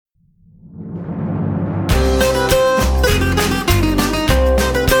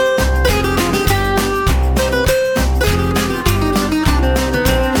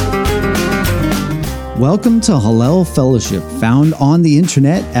Welcome to Hallel Fellowship, found on the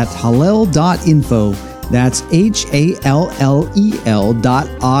internet at hallel.info. That's HALLEL.info.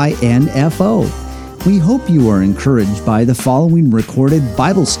 We hope you are encouraged by the following recorded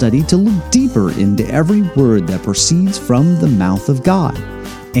Bible study to look deeper into every word that proceeds from the mouth of God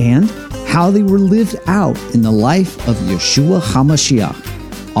and how they were lived out in the life of Yeshua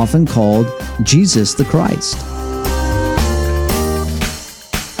HaMashiach, often called Jesus the Christ.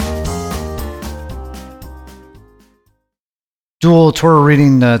 Dual Torah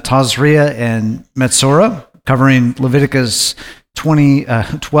reading Tazria and Metzora, covering Leviticus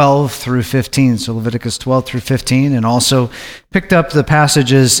 12 through 15. So Leviticus 12 through 15, and also picked up the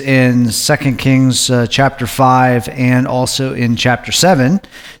passages in 2 Kings chapter 5 and also in chapter 7.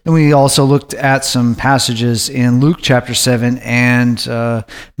 Then we also looked at some passages in Luke chapter 7 and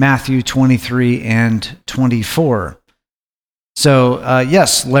Matthew 23 and 24. So,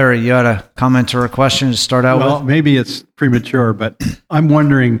 yes, Larry, you had a comment or a question to start out with? Well, maybe it's premature, but I'm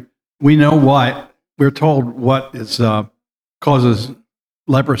wondering, we know what, we're told what is causes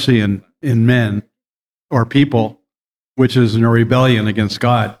leprosy in men or people, which is in a rebellion against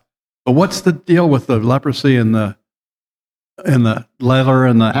God. But what's the deal with the leprosy in the leather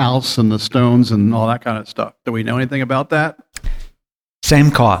and the house and the stones and all that kind of stuff? Do we know anything about that?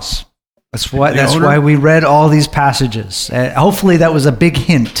 Same cause. That's why we read all these passages. Hopefully that was a big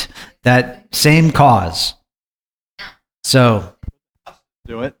hint, that same cause. So,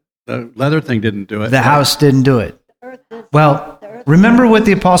 do it. The leather thing didn't do it. The house didn't do it. Well, remember what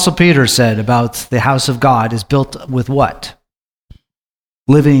the Apostle Peter said about the house of God is built with what?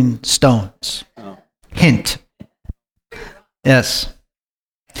 Living stones. Oh. Hint. Yes.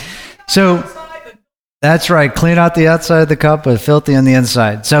 So, that's right. Clean out the outside of the cup, but filthy on the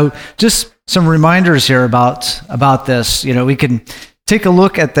inside. So just some reminders here about this. You know, we can take a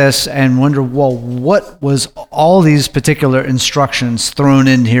look at this and wonder, well, what was all these particular instructions thrown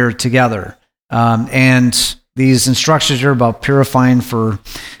in here together? And these instructions are about purifying for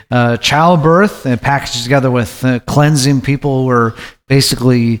childbirth, and packaged together with cleansing people who were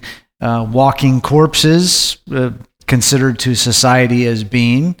basically walking corpses, considered to society as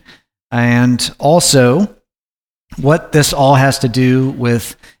being. And also, what this all has to do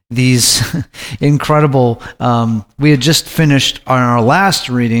with these incredible, we had just finished on our last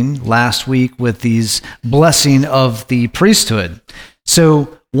reading last week with these blessing of the priesthood.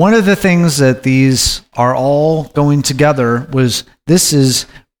 So one of the things that these are all going together was, this is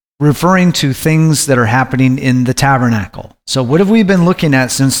referring to things that are happening in the tabernacle. So what have we been looking at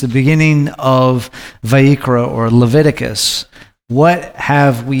since the beginning of Vayikra or Leviticus? What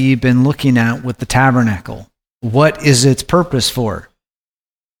have we been looking at with the tabernacle? What is its purpose for?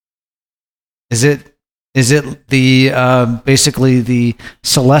 Is it the basically the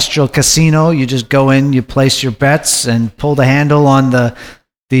celestial casino? You just go in, you place your bets, and pull the handle on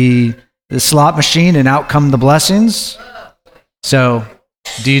the slot machine, and out come the blessings? So,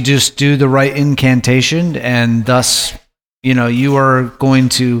 do you just do the right incantation, and thus, you are going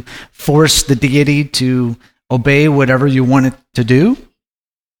to force the deity to obey whatever you want it to do?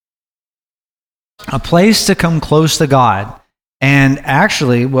 A place to come close to God. And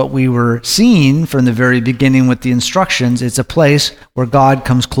actually, what we were seeing from the very beginning with the instructions, it's a place where God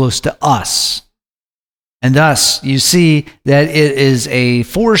comes close to us. And thus, you see that it is a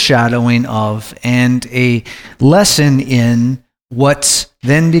foreshadowing of and a lesson in what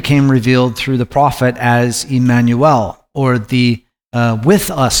then became revealed through the prophet as Emmanuel, or the with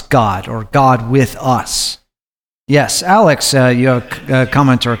us God, or God with us. Yes, Alex, you have a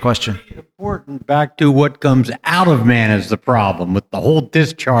comment or a question? Important, back to what comes out of man is the problem with the whole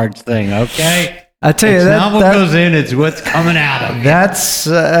discharge thing, okay? I tell you, it's not what goes in, it's what's coming out of it. That's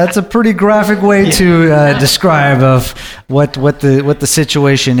a pretty graphic way to describe of what the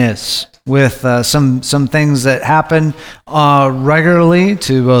situation is with some things that happen regularly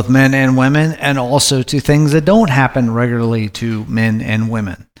to both men and women, and also to things that don't happen regularly to men and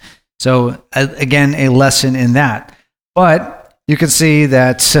women. So, again, a lesson in that. But you can see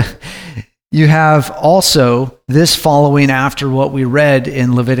that you have also this following after what we read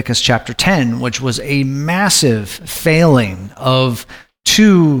in Leviticus chapter 10, which was a massive failing of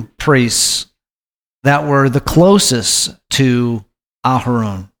two priests that were the closest to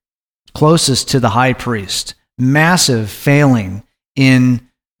Aharon, closest to the high priest. Massive failing in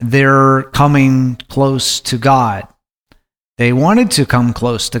their coming close to God. They wanted to come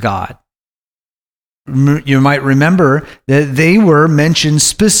close to God. You might remember that they were mentioned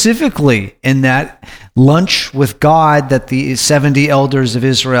specifically in that lunch with God that the 70 elders of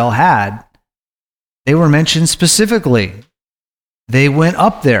Israel had. They were mentioned specifically. They went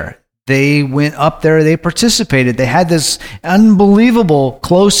up there. they went up there, they participated, they had this unbelievable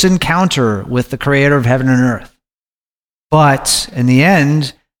close encounter with the creator of heaven and earth. But in the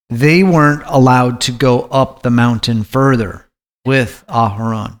end, they weren't allowed to go up the mountain further with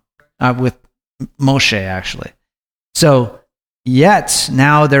Aharon, with Moshe, actually. So, yet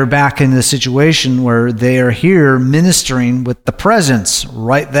now they're back in the situation where they are here ministering with the presence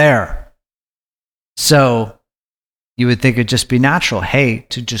right there. So, you would think it'd just be natural, hey,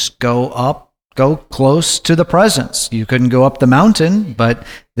 to just go close to the presence. You couldn't go up the mountain, but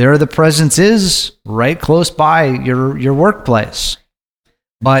there the presence is right close by your workplace.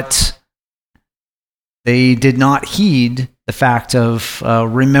 But they did not heed the fact of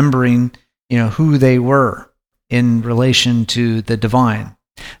remembering, who they were in relation to the divine.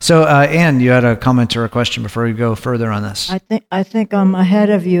 So, Anne, you had a comment or a question before you go further on this. I think I'm ahead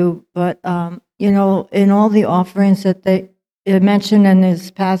of you, but in all the offerings that they mentioned in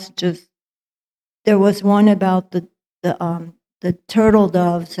these passages, there was one about the turtle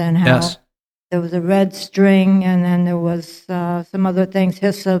doves and how Yes. there was a red string, and then there was some other things,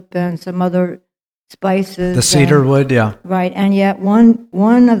 hyssop and some other spices. The cedar wood, yeah. Right, and yet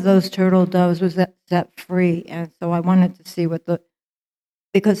one of those turtle doves was set free, and so I wanted to see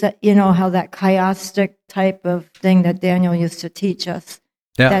because how that chiastic type of thing that Daniel used to teach us.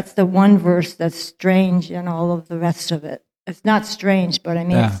 Yeah. That's the one verse that's strange in all of the rest of it. It's not strange, but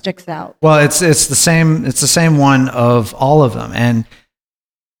it sticks out. Well, it's the same one of all of them. And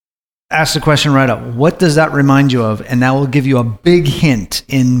ask the question right up. What does that remind you of? And that will give you a big hint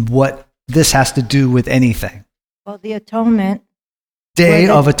in what this has to do with anything. Well, the atonement. Day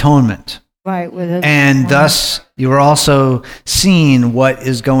of Atonement. Right. And thus, you are also seeing what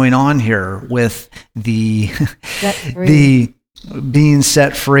is going on here with the being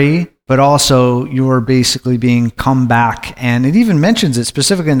set free, but also you're basically being come back. And it even mentions it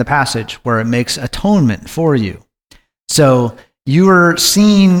specifically in the passage where it makes atonement for you. So you are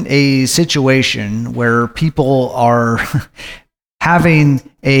seeing a situation where people are having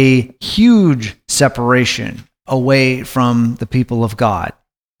a huge separation away from the people of God.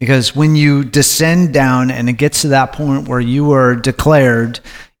 Because when you descend down and it gets to that point where you are declared,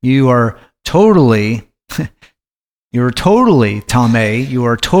 you are totally tameh, you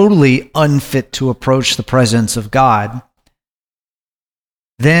are totally unfit to approach the presence of God,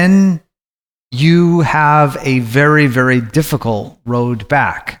 then you have a very, very difficult road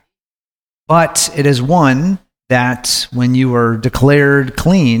back. But it is one that when you are declared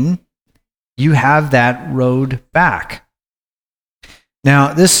clean, you have that road back.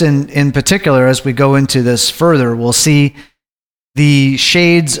 Now, this in particular, as we go into this further, we'll see the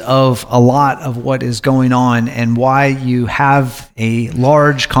shades of a lot of what is going on and why you have a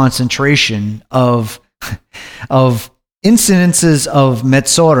large concentration of incidences of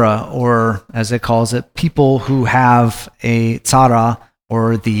Metzora, or as it calls it, people who have a tzara,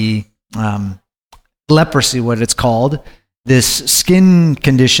 or the leprosy, what it's called, this skin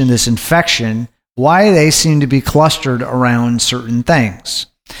condition, this infection, why they seem to be clustered around certain things,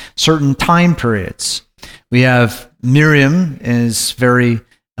 certain time periods. We have Miriam is very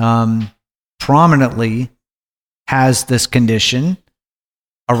prominently has this condition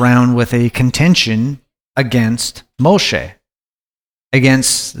around with a contention against Moshe,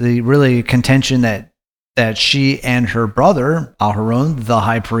 against the really contention that she and her brother, Aharon, the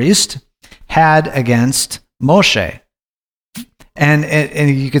high priest, had against Moshe. And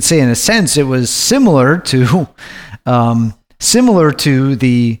you could say, in a sense, it was similar to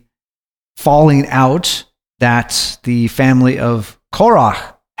the falling out that the family of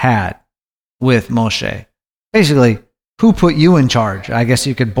Korach had with Moshe. Basically, who put you in charge? I guess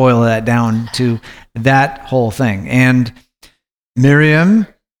you could boil that down to that whole thing. And Miriam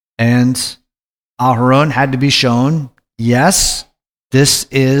and Aharon had to be shown, yes,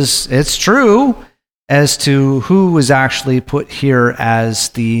 it's true, as to who was actually put here as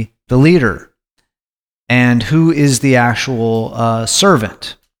the leader and who is the actual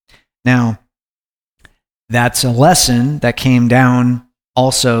servant. Now, that's a lesson that came down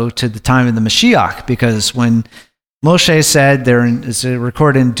also to the time of the Mashiach, because when Moshe said, it's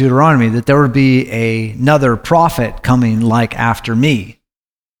recorded in Deuteronomy, that there would be another prophet coming like after me,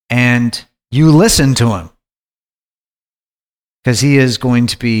 and you listen to him, because he is going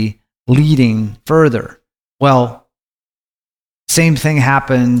to be leading further. Well, same thing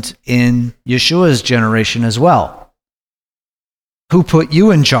happened in Yeshua's generation as well. Who put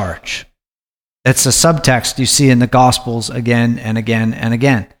you in charge? It's a subtext you see in the Gospels again and again and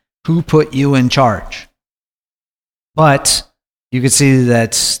again. Who put you in charge? But you could see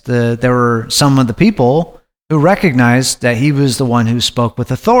that there were some of the people who recognized that he was the one who spoke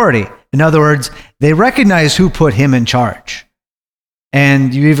with authority. In other words, they recognized who put him in charge.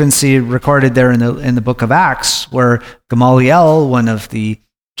 And you even see it recorded there in the book of Acts, where Gamaliel, one of the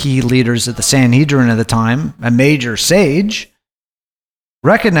key leaders of the Sanhedrin at the time, a major sage,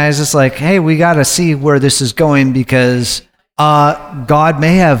 recognizes like, hey, we got to see where this is going because God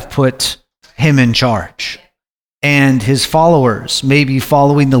may have put him in charge. And his followers may be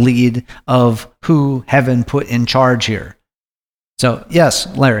following the lead of who heaven put in charge here. So, yes,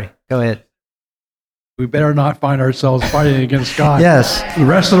 Larry, go ahead. We better not find ourselves fighting against God. Yes. The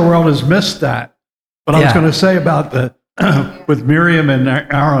rest of the world has missed that. But I was going to say about the with Miriam and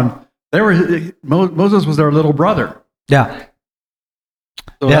Aaron, Moses was their little brother. Yeah.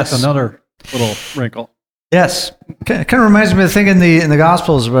 So that's another little wrinkle. Yes. Kind of reminds me of the thing in the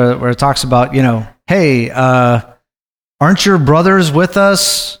Gospels where it talks about, hey, aren't your brothers with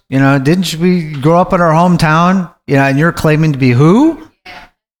us? Didn't we grow up in our hometown? And you're claiming to be who?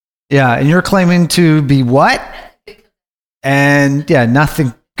 Yeah, and you're claiming to be what? And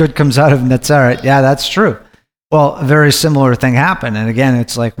nothing good comes out of Nazareth. Yeah, that's true. Well, a very similar thing happened. And again,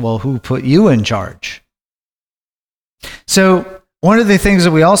 it's like, well, who put you in charge? So one of the things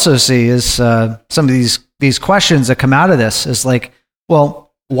that we also see is some of these questions that come out of this is like,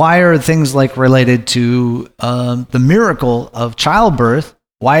 well, why are things like related to the miracle of childbirth?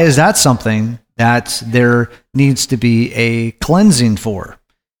 Why is that something that there needs to be a cleansing for?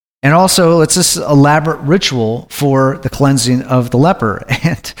 And also, it's this elaborate ritual for the cleansing of the leper.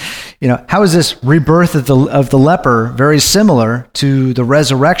 And, how is this rebirth of the leper very similar to the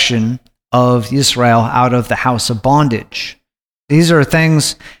resurrection of Israel out of the house of bondage? These are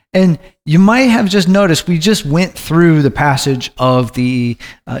things, and you might have just noticed we just went through the passage of the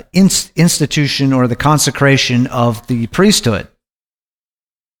institution or the consecration of the priesthood.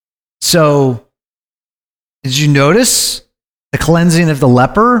 So, did you notice the cleansing of the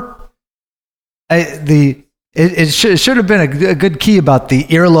leper? It should have been a good key about the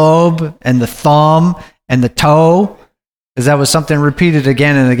earlobe and the thumb and the toe, because that was something repeated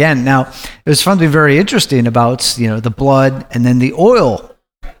again and again. Now, it was something very interesting about the blood and then the oil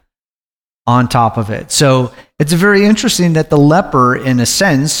on top of it. So it's very interesting that the leper, in a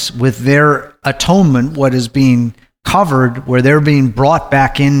sense, with their atonement, what is being covered, where they're being brought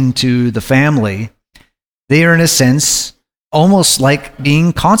back into the family, they are, in a sense, almost like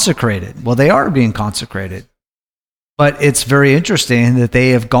being consecrated. Well, they are being consecrated. But it's very interesting that they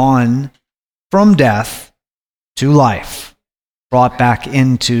have gone from death to life, brought back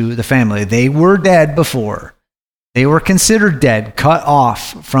into the family. They were dead before. They were considered dead, cut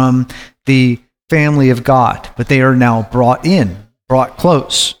off from the family of God, but they are now brought in, brought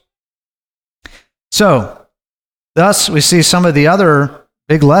close. So, thus, we see some of the other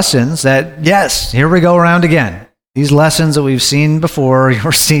big lessons that, yes, here we go around again. These lessons that we've seen before,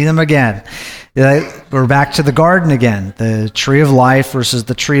 we're seeing them again. We're back to the garden again, the tree of life versus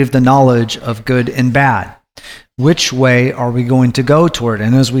the tree of the knowledge of good and bad. Which way are we going to go toward?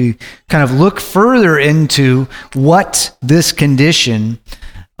 And as we kind of look further into what this condition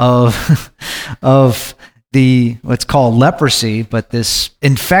of the what's called leprosy, but this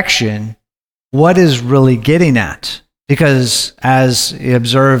infection, what is really getting at? Because as you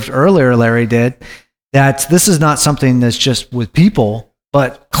observed earlier, Larry did, that this is not something that's just with people,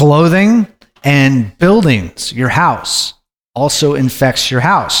 but clothing and buildings, your house, also infects your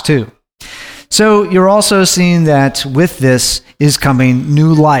house too. So you're also seeing that with this is coming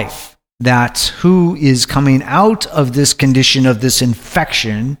new life, that who is coming out of this condition of this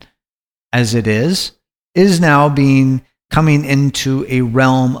infection, as it is now coming into a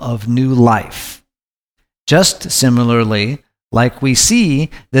realm of new life. Just similarly, like we see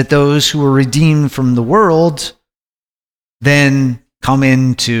that those who are redeemed from the world then come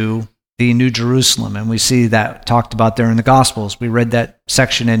into the New Jerusalem. And we see that talked about there in the Gospels. We read that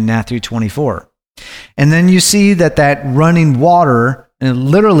section in Matthew 24. And then you see that running water,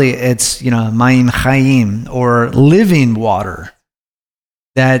 and literally it's, Ma'im Chaim, or living water.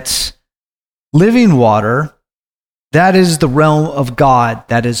 That living water, that is the realm of God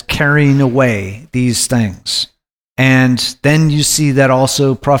that is carrying away these things. And then you see that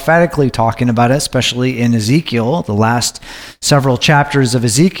also prophetically talking about it, especially in Ezekiel. The last several chapters of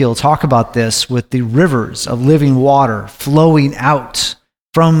Ezekiel talk about this with the rivers of living water flowing out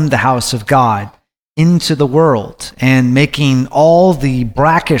from the house of God into the world and making all the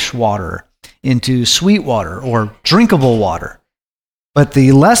brackish water into sweet water or drinkable water. But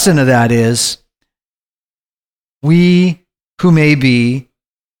the lesson of that is we who may be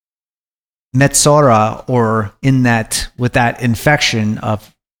Metzora, or in that with that infection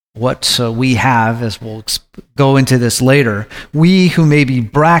of what we have, as we'll go into this later. We who may be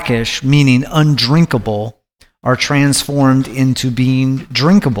brackish, meaning undrinkable, are transformed into being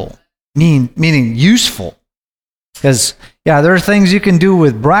drinkable, meaning useful. Because, there are things you can do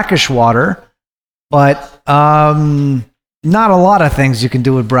with brackish water, but not a lot of things you can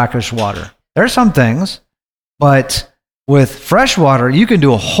do with brackish water. There are some things, but with fresh water, you can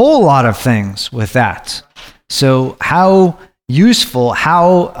do a whole lot of things with that. So how useful,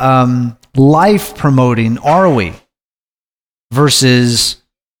 how life-promoting are we? Versus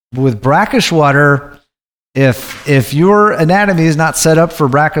with brackish water, if your anatomy is not set up for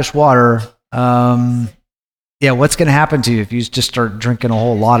brackish water, what's going to happen to you if you just start drinking a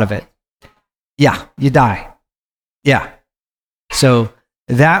whole lot of it? Yeah, you die. Yeah. So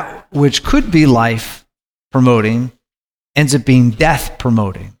that which could be life-promoting ends up being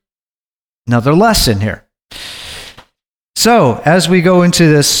death-promoting. Another lesson here. So as we go into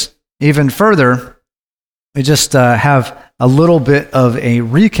this even further, we just have a little bit of a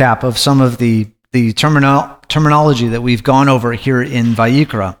recap of some of the terminology that we've gone over here in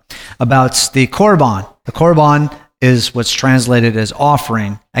Vayikra about the korban. The korban is what's translated as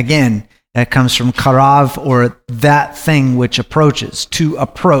offering. Again, that comes from karav, or that thing which approaches, to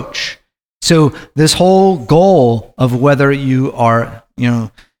approach. So this whole goal of whether you are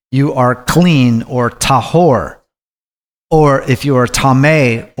clean or tahor, or if you are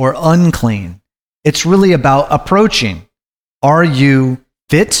tameh or unclean, it's really about approaching. Are you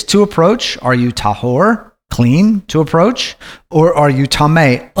fit to approach? Are you tahor, clean to approach? Or are you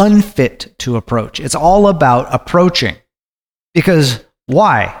tameh, unfit to approach? It's all about approaching. Because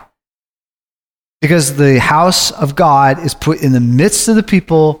why? Because the house of God is put in the midst of the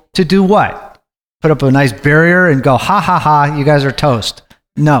people to do what? Put up a nice barrier and go, ha, ha, ha, you guys are toast.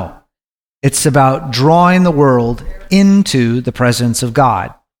 No. It's about drawing the world into the presence of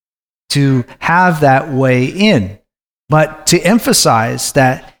God, to have that way in. But to emphasize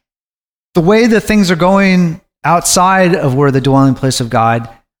that the way that things are going outside of where the dwelling place of God,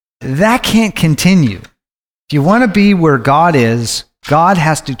 that can't continue. If you want to be where God is, God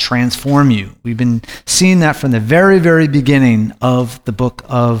has to transform you. We've been seeing that from the very, very beginning of the book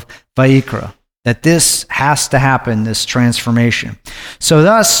of Vayikra, that this has to happen, this transformation. So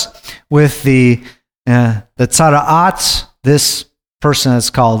thus, with the tzara'at, this person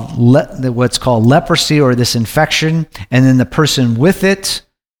is called what's called leprosy, or this infection, and then the person with it,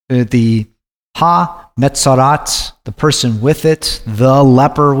 the ha-metzarat, the person with it, the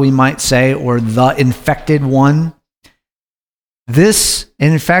leper, we might say, or the infected one. This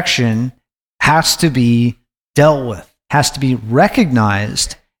infection has to be dealt with, has to be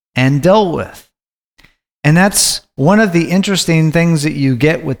recognized and dealt with. And that's one of the interesting things that you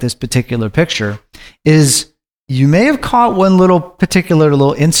get with this particular picture, is you may have caught one particular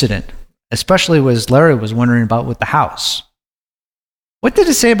little incident, especially as Larry was wondering about with the house. What did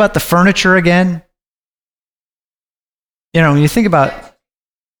it say about the furniture again? When you think about,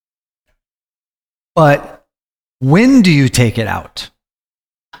 but when do you take it out?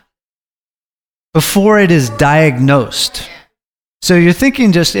 Before it is diagnosed. So you're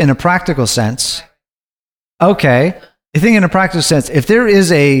thinking just in a practical sense. Okay, you think in a practical sense, if there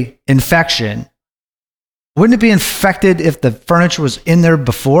is a infection, wouldn't it be infected if the furniture was in there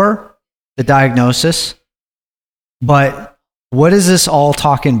before the diagnosis? But what is this all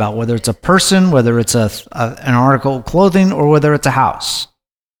talking about? Whether it's a person, whether it's an article of clothing, or whether it's a house.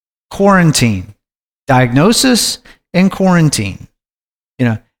 Quarantine. Diagnosis and quarantine.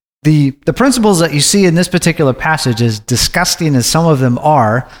 The principles that you see in this particular passage, as disgusting as some of them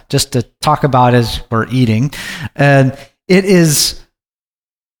are, just to talk about as we're eating, and it is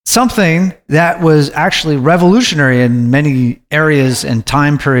something that was actually revolutionary in many areas and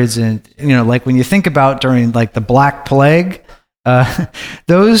time periods. And, like when you think about during like the Black Plague,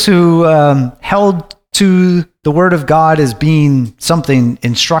 those who held to the Word of God as being something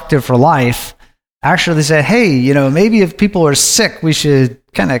instructive for life, actually said, hey, maybe if people are sick, we should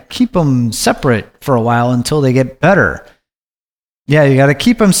kind of keep them separate for a while until they get better. Yeah, you got to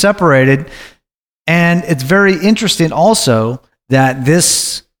keep them separated. And it's very interesting also that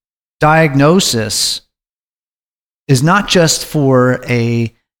this diagnosis is not just for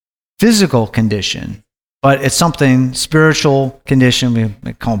a physical condition, but it's something spiritual condition.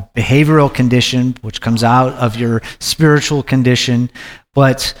 We call it behavioral condition, which comes out of your spiritual condition.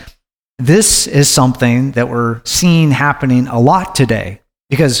 But this is something that we're seeing happening a lot today,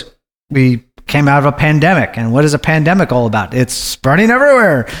 because we came out of a pandemic. And what is a pandemic all about? It's spreading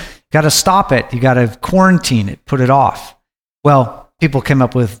everywhere. You got to stop it. You got to quarantine it, put it off. Well, people came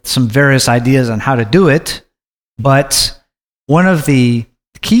up with some various ideas on how to do it, but one of the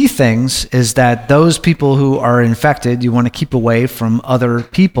key things is that those people who are infected, you want to keep away from other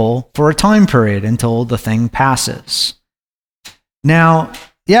people for a time period until the thing passes. Now,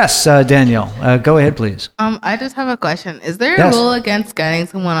 yes, Danielle, go ahead, please. I just have a question. Is there a Yes. rule against getting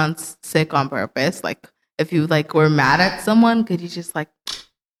someone on sick on purpose? Like, if you were mad at someone, could you just hey,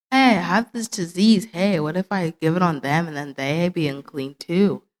 I have this disease. Hey, what if I give it on them and then they be unclean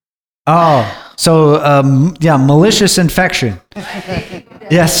too? Oh, so malicious infection.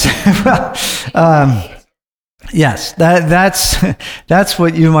 Yes, well, yes. That's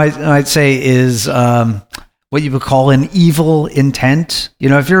what you might say is what you would call an evil intent.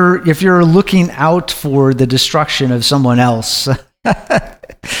 If you're looking out for the destruction of someone else,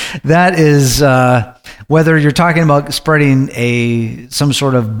 that is whether you're talking about spreading some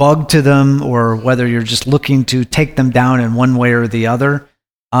sort of bug to them, or whether you're just looking to take them down in one way or the other.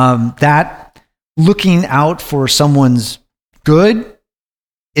 That looking out for someone's good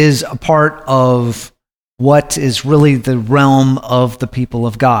is a part of what is really the realm of the people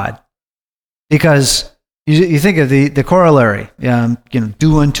of God. Because you think of the corollary,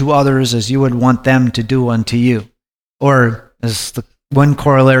 do unto others as you would want them to do unto you. Or as the one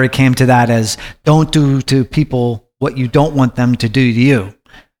corollary came to that as, don't do to people what you don't want them to do to you,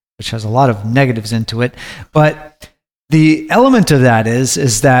 which has a lot of negatives into it. But the element of that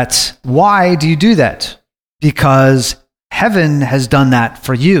is that, why do you do that? Because heaven has done that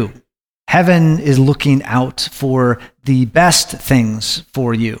for you. Heaven is looking out for the best things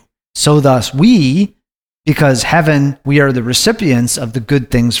for you. So thus because we are the recipients of the good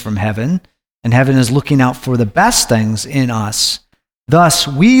things from heaven, and heaven is looking out for the best things in us. Thus,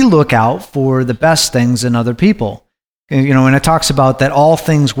 we look out for the best things in other people. When it talks about that all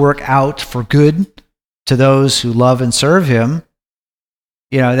things work out for good to those who love and serve him,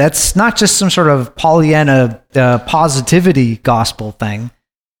 that's not just some sort of Pollyanna positivity gospel thing.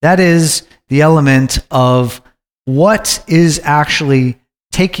 That is the element of what is actually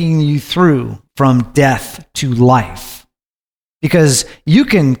taking you through from death to life. Because you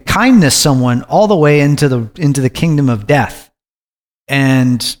can kindness someone all the way into the kingdom of death,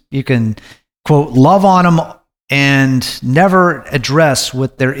 and you can, quote, love on them and never address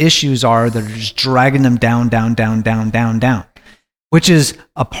what their issues are that are just dragging them down, which is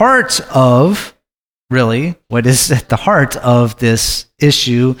a part of, really, what is at the heart of this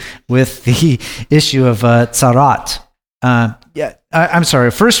issue with the issue of tzarat. I'm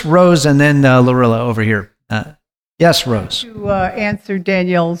sorry, first Rose and then Lorilla over here. Yes, Rose. To answer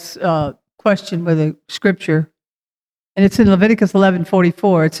Danielle's question with a scripture, and it's in Leviticus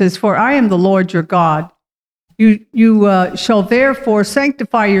 11:44. It says, "For I am the Lord your God. You shall therefore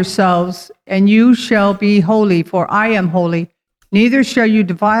sanctify yourselves, and you shall be holy, for I am holy. Neither shall you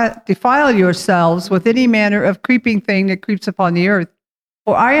defile yourselves with any manner of creeping thing that creeps upon the earth.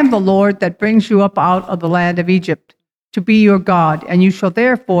 For I am the Lord that brings you up out of the land of Egypt, to be your God, and you shall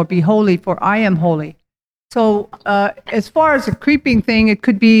therefore be holy, for I am holy." So, as far as a creeping thing, it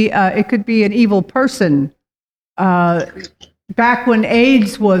could be an evil person. Back when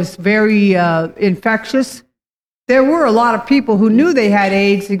AIDS was very infectious, there were a lot of people who knew they had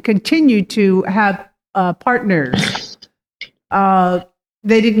AIDS and continued to have partners.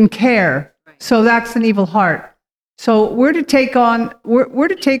 They didn't care. So that's an evil heart. So we're to take on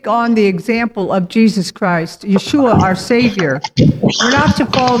the example of Jesus Christ, Yeshua, our Savior. We're not to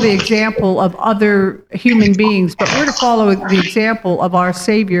follow the example of other human beings, but we're to follow the example of our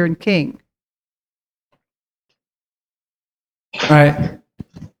Savior and King. All right.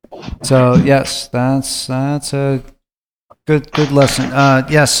 So yes, that's a good lesson.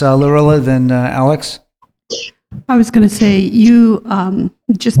 Yes, Lorilla, then Alex. I was going to say, you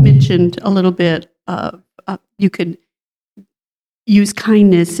just mentioned a little bit of you could use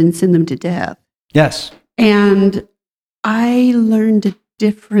kindness and send them to death. Yes. And I learned a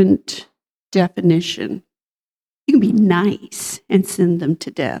different definition. You can be nice and send them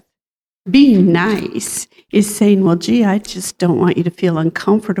to death. Being nice is saying, well, gee, I just don't want you to feel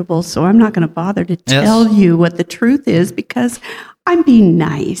uncomfortable, so I'm not going to bother to tell you what the truth is because I'm being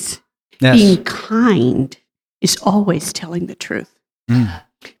nice. Yes. Being kind is always telling the truth.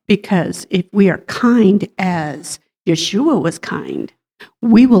 Because if we are kind as Yeshua was kind,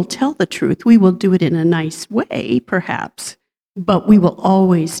 we will tell the truth. We will do it in a nice way, perhaps, but we will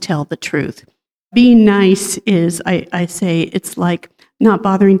always tell the truth. Being nice is, I say, it's like not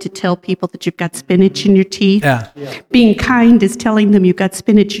bothering to tell people that you've got spinach in your teeth. Yeah. Being kind is telling them you've got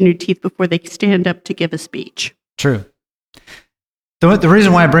spinach in your teeth before they stand up to give a speech. True. The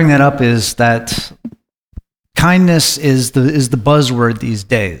reason why I bring that up is that kindness is the buzzword these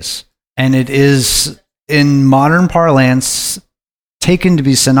days, and it is in modern parlance taken to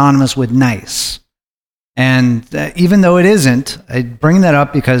be synonymous with nice. And even though it isn't, I bring that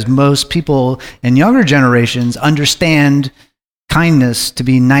up because most people in younger generations understand kindness to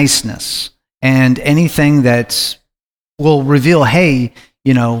be niceness. And anything that will reveal, hey,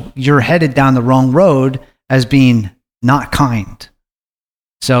 you're headed down the wrong road, as being not kind.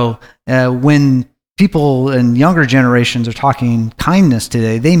 So when people in younger generations are talking kindness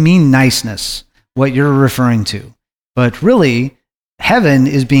today, they mean niceness, what you're referring to. But really, heaven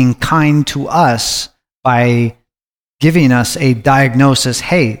is being kind to us by giving us a diagnosis.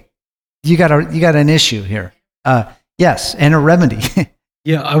 Hey, you got an issue here. Yes, and a remedy.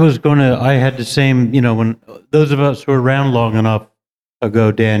 Yeah, I had the same, when those of us who were around long enough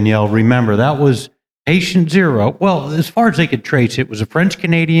ago, Danielle, remember that was patient zero. Well, as far as they could trace, it was a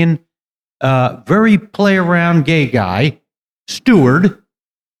French-Canadian, very play-around gay guy, Stewart,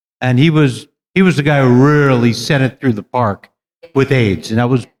 and he was the guy who really sent it through the park with AIDS. And that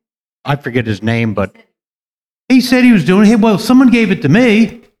was, I forget his name, but he said he was doing it. Hey, well, someone gave it to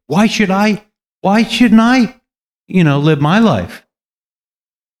me. Why shouldn't I, live my life?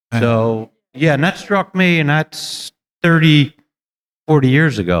 So, yeah, and that struck me, and that's 30, 40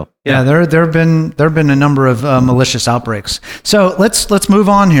 years ago. Yeah, there have been a number of malicious outbreaks. So let's move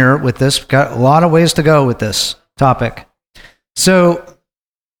on here with this. We've got a lot of ways to go with this topic. So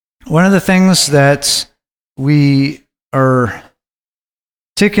one of the things that we are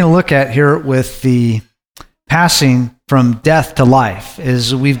taking a look at here with the passing from death to life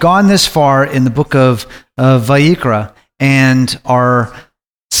is we've gone this far in the book of Vayikra and are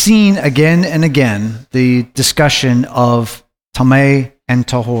seeing again and again the discussion of Tameh and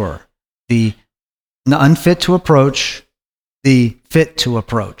Tahor, the unfit to approach, the fit to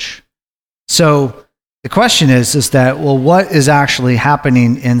approach. So the question is that, well, what is actually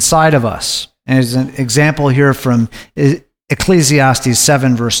happening inside of us? And as an example here from Ecclesiastes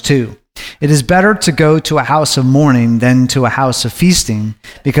 7, verse 2. It is better to go to a house of mourning than to a house of feasting,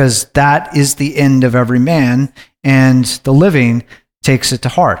 because that is the end of every man, and the living takes it to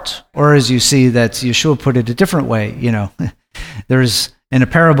heart. Or as you see that Yeshua put it a different way, there's in a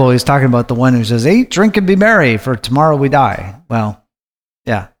parable, he's talking about the one who says, eat, drink, and be merry, for tomorrow we die. Well,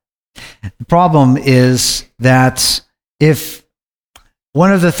 yeah. The problem is that if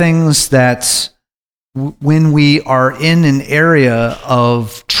one of the things that when we are in an area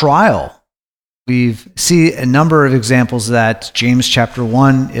of trial, we see a number of examples of that. James chapter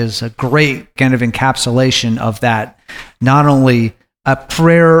 1 is a great kind of encapsulation of that. Not only a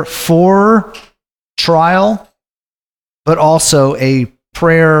prayer for trial, but also a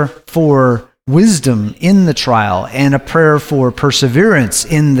prayer for wisdom in the trial, and a prayer for perseverance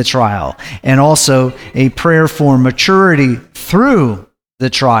in the trial, and also a prayer for maturity through the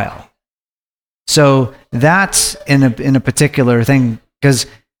trial. So that's in a particular thing, because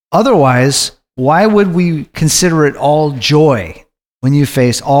otherwise, why would we consider it all joy when you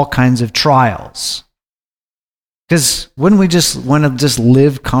face all kinds of trials? Because wouldn't we just want to just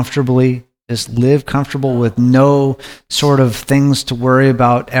live comfortably? Just live comfortable with no sort of things to worry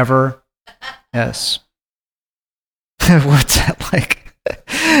about ever? Yes. What's that like?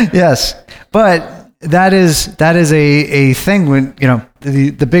 Yes. But that is a thing when,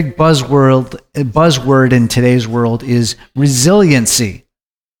 the big buzzword in today's world is resiliency.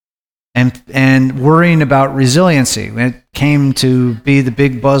 And worrying about resiliency. It came to be the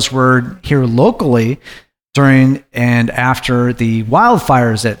big buzzword here locally during and after the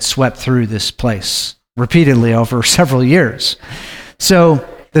wildfires that swept through this place repeatedly over several years. So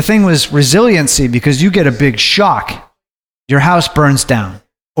the thing was resiliency, because you get a big shock. Your house burns down,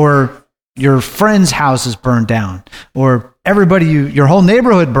 or your friend's house is burned down, or your whole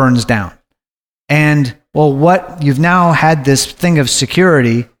neighborhood burns down. And well, you've now had this thing of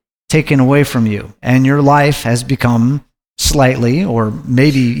security taken away from you, and your life has become slightly, or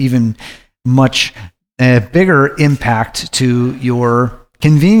maybe even much bigger impact to your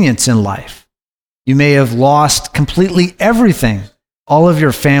convenience in life. You may have lost completely everything, all of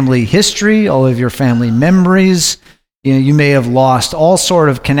your family history, all of your family memories. You may have lost all sort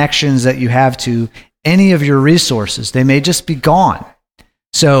of connections that you have to any of your resources. They may just be gone.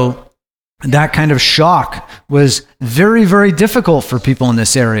 So that kind of shock was very, very difficult for people in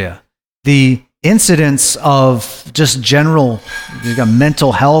this area. The incidence of just general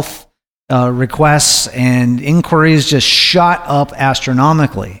mental health requests and inquiries just shot up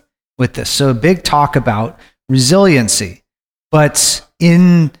astronomically with this. So a big talk about resiliency. But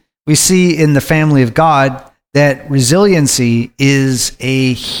we see in the family of God that resiliency is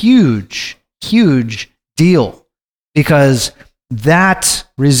a huge, huge deal, because that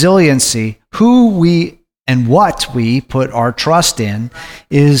resiliency, who we and what we put our trust in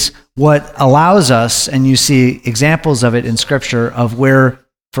is what allows us, and you see examples of it in Scripture, of where,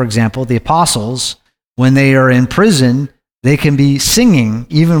 for example, the apostles, when they are in prison, they can be singing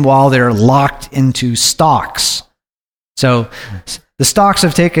even while they're locked into stocks. So the stocks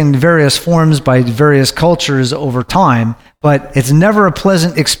have taken various forms by various cultures over time, but it's never a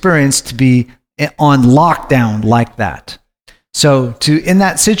pleasant experience to be on lockdown like that. So in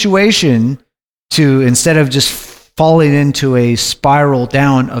that situation, to instead of just falling into a spiral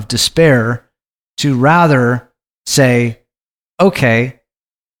down of despair, to rather say, okay,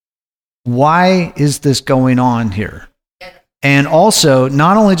 why is this going on here? And also,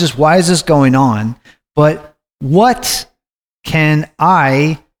 not only just why is this going on, but what can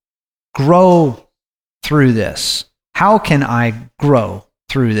I grow through this? How can I grow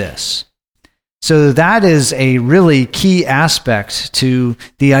through this? So that is a really key aspect to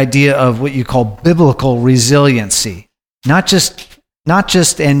the idea of what you call biblical resiliency. Not just,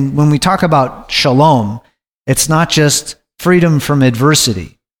 and when we talk about shalom, it's not just freedom from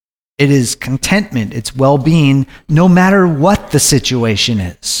adversity. It is contentment, it's well-being, no matter what the situation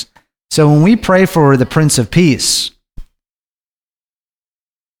is. So when we pray for the Prince of Peace,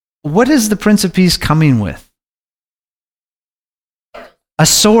 what is the Prince of Peace coming with? A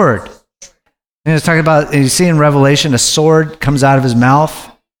sword. And it's talking about, you see in Revelation, a sword comes out of his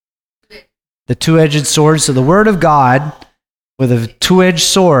mouth, the two-edged sword. So the word of God with a two-edged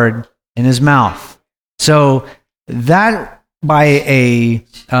sword in his mouth. So that, by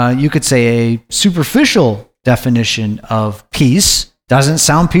you could say a superficial definition of peace, doesn't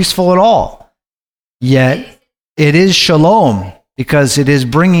sound peaceful at all. Yet it is shalom, because it is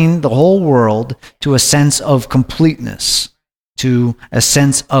bringing the whole world to a sense of completeness, to a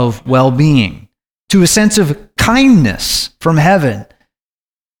sense of well-being, to a sense of kindness from heaven,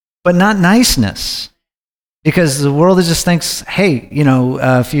 but not niceness. Because the world just thinks, hey,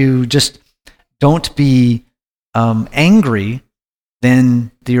 if you just don't be angry,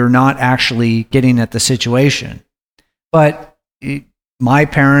 then you're not actually getting at the situation. But my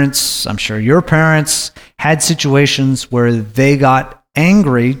parents, I'm sure your parents, had situations where they got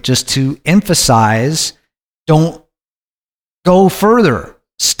angry just to emphasize, don't go further,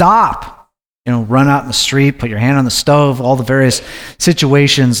 stop. Run out in the street, put your hand on the stove, all the various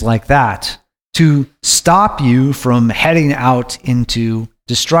situations like that to stop you from heading out into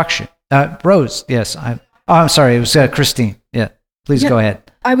destruction. Rose, yes. I'm sorry, it was Christine. Yeah, please go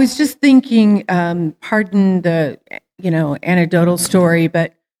ahead. I was just thinking, pardon the anecdotal story,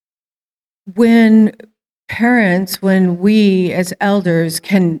 but when we as elders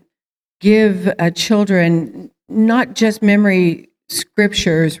can give children not just memory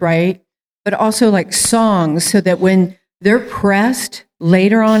scriptures, right, but also like songs, so that when they're pressed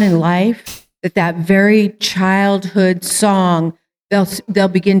later on in life, that very childhood song, they'll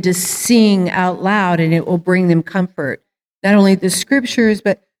begin to sing out loud, and it will bring them comfort. Not only the scriptures,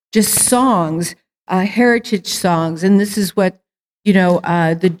 but just songs, heritage songs. And this is what,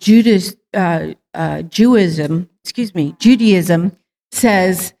 the Judaism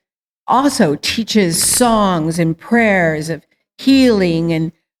says, also teaches songs and prayers of healing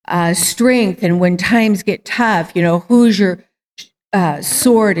and strength. And when times get tough, who's your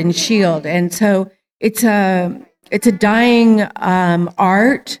sword and shield? And so it's a dying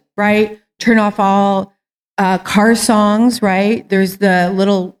art, right? Turn off all car songs, right? There's the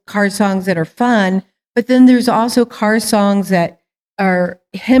little car songs that are fun, but then there's also car songs that are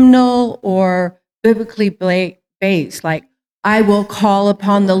hymnal or biblically based, like I will call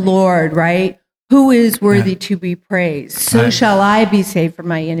upon the Lord, right? Who is worthy to be praised? So shall I be saved from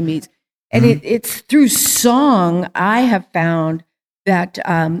my enemies. And it's through song I have found that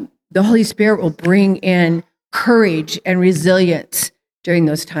the Holy Spirit will bring in courage and resilience during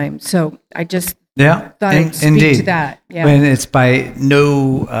those times. So I just thought I'd speak to that. Yeah. And it's by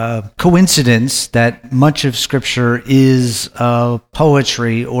no coincidence that much of Scripture is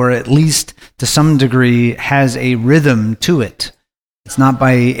poetry, or at least to some degree has a rhythm to it. It's not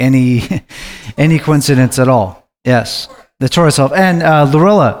by any coincidence at all. Yes, the Torah itself. And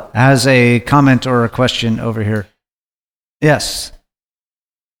Lorilla has a comment or a question over here. Yes.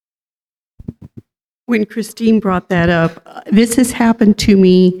 When Christine brought that up, this has happened to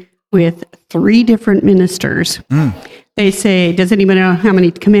me with 3 different ministers. They say, does anyone know how many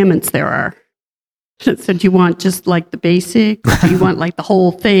commandments there are? So do you want just like the basic, or do you want like the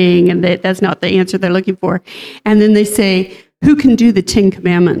whole thing? And that's not the answer they're looking for. And then they say, who can do the 10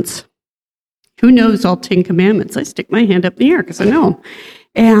 commandments? Who knows all 10 commandments? I stick my hand up in the air because I know them.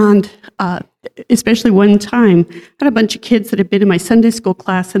 And especially one time, I had a bunch of kids that had been in my Sunday school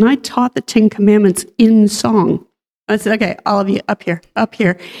class, and I taught the Ten Commandments in song. I said, okay, all of you up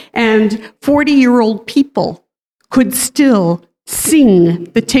here. And 40-year-old people could still sing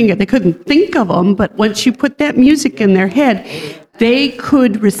the Ten. They couldn't think of them, but once you put that music in their head, they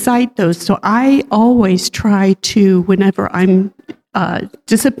could recite those. So I always try to, whenever I'm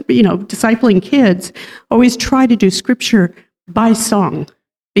discipling kids, always try to do scripture by song,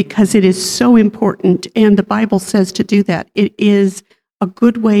 because it is so important, and the Bible says to do that. It is a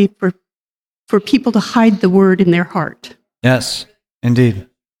good way for people to hide the word in their heart. Yes, indeed.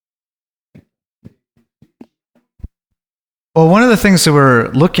 Well, one of the things that we're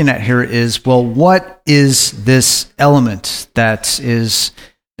looking at here is, well, what is this element that is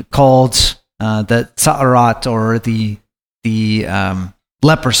called the tza'arat, or the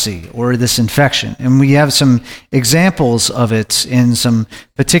leprosy, or this infection? And we have some examples of it in some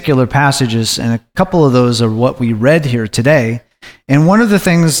particular passages, and a couple of those are what we read here today. And one of the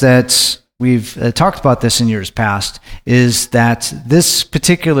things that we've talked about this in years past is that this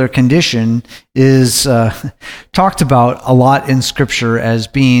particular condition is talked about a lot in Scripture as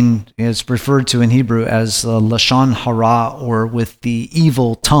being, is referred to in Hebrew as lashon hara, or with the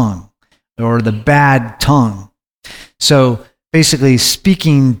evil tongue, or the bad tongue. So basically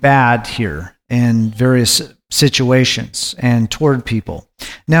speaking bad here in various situations and toward people.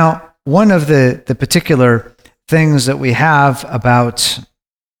 Now, one of the particular things that we have about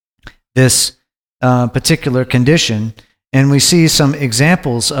this particular condition, and we see some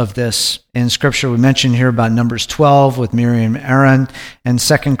examples of this in Scripture. We mentioned here about Numbers 12 with Miriam and Aaron, and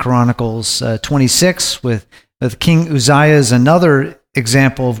 2 Chronicles 26 with King Uzziah is another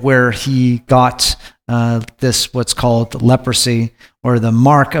example of where he got this, what's called leprosy, or the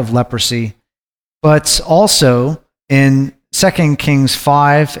mark of leprosy. But also in 2 Kings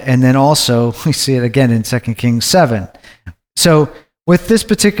 5, and then also we see it again in 2 Kings 7. So with this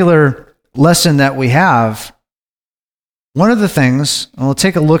particular lesson that we have, one of the things, and we'll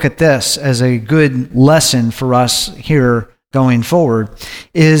take a look at this as a good lesson for us here going forward,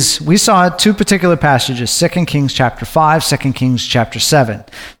 is we saw two particular passages, 2 Kings chapter 5, 2 Kings chapter 7.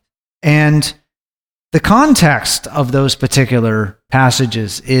 And the context of those particular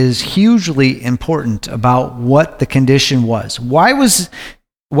passages is hugely important about what the condition was. Why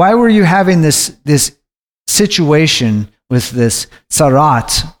were you having this situation with this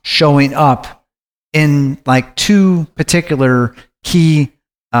tzarat showing up in like two particular key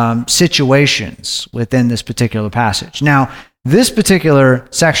situations within this particular passage? Now, this particular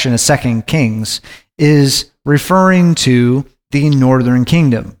section of 2 Kings is referring to the northern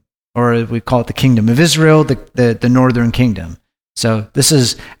kingdom, or we call it the kingdom of Israel, the northern kingdom. So this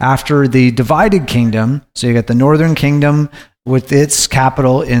is after the divided kingdom. So you got the northern kingdom with its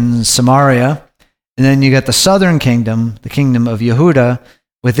capital in Samaria, and then you got the southern kingdom, the kingdom of Yehuda,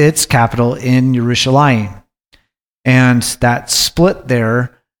 with its capital in Jerusalem. And that split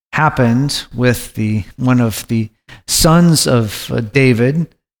there happened with one of the sons of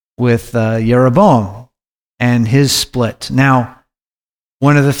David, with Jeroboam and his split. Now,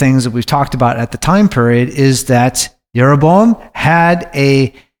 one of the things that we've talked about at the time period is that Jeroboam had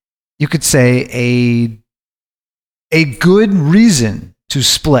you could say a good reason to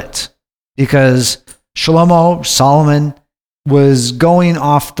split, because Solomon was going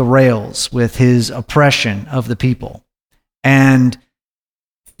off the rails with his oppression of the people. And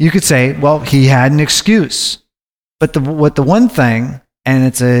you could say, well, he had an excuse. But the one thing, and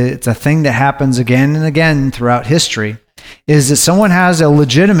it's a thing that happens again and again throughout history, is that someone has a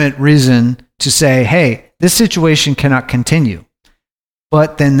legitimate reason to say, hey, this situation cannot continue.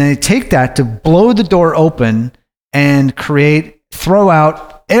 But then they take that to blow the door open and throw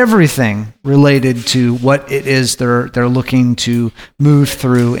out everything related to what it is they're looking to move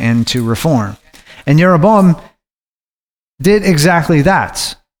through and to reform. And Jeroboam did exactly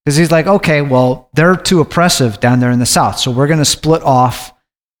that, because he's like, okay, well, they're too oppressive down there in the south, so we're going to split off.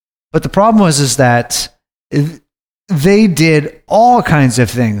 But the problem is that they did all kinds of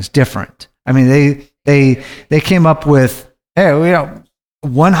things different. I mean, they came up with, hey,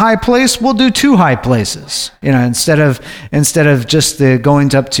 one high place, we'll do two high places. Instead of just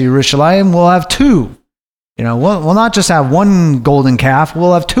going up to Jerusalem, we'll have two. We'll not just have one golden calf,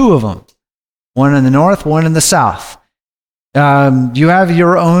 we'll have two of them. One in the north, one in the south. You have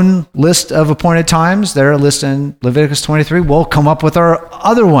your own list of appointed times. They're listed in Leviticus 23. We'll come up with our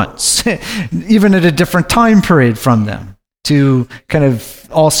other ones, even at a different time period from them, to kind of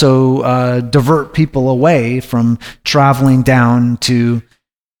also divert people away from traveling down to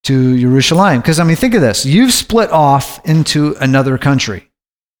Jerusalem. Because, think of this. You've split off into another country.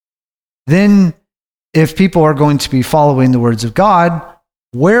 then if people are going to be following the words of God,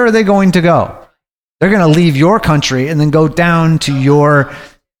 where are they going to go? They're going to leave your country and then go down to your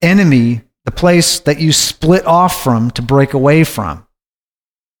enemy, the place that you split off from to break away from.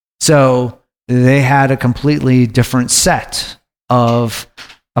 So they had a completely different set of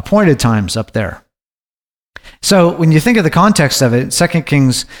appointed times up there. So when you think of the context of it, 2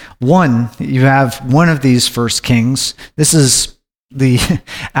 Kings 1, you have one of these first kings. This is the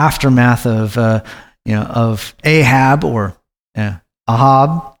aftermath of of Ahab or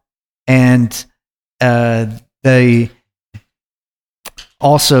Ahab, and the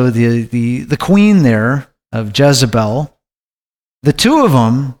queen there of Jezebel. The two of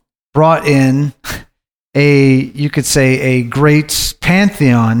them brought in you could say a great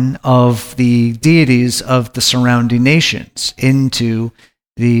pantheon of the deities of the surrounding nations into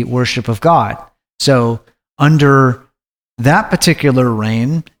the worship of God. So under that particular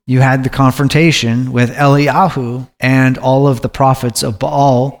reign, you had the confrontation with Eliyahu and all of the prophets of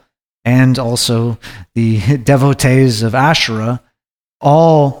Baal and also the devotees of Asherah,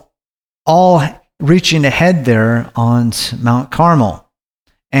 all reaching ahead there on Mount Carmel.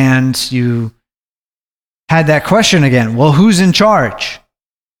 And you had that question again, well, who's in charge?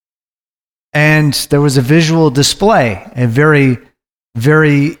 And there was a visual display, a very,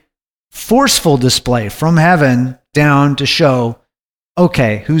 very forceful display from heaven down to show,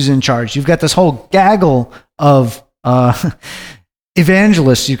 okay, who's in charge? You've got this whole gaggle of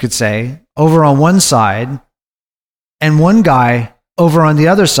evangelists, you could say, over on one side, and one guy over on the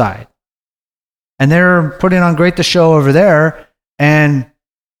other side. And they're putting on great the show over there, and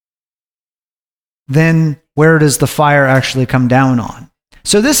then where does the fire actually come down on?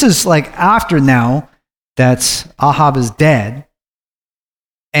 So this is like after now that Ahab is dead,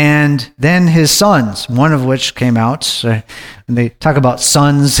 and then his sons, one of which came out. And they talk about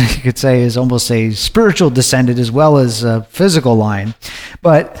sons, you could say, is almost a spiritual descendant as well as a physical line.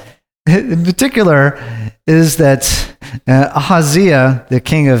 But in particular is that Ahaziah, the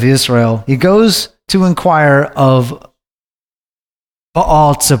king of Israel, he goes to inquire of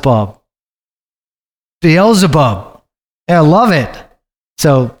Baal-zebub. Beelzebub. Yeah, I love it.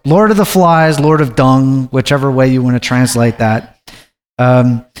 So, Lord of the Flies, Lord of Dung, whichever way you want to translate that.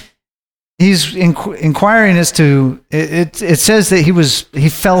 He's inquiring as to, it says that he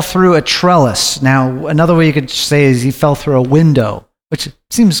fell through a trellis. Now, another way you could say is he fell through a window, which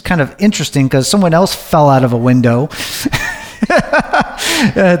seems kind of interesting because someone else fell out of a window.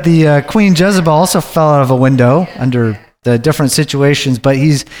 The Queen Jezebel also fell out of a window under the different situations, but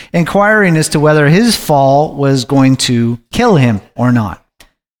he's inquiring as to whether his fall was going to kill him or not.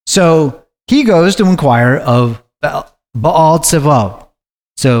 So he goes to inquire of Baal-zebub.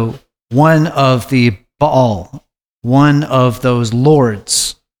 So one of the Baal, one of those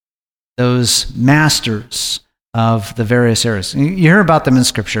lords, those masters of the various areas. You hear about them in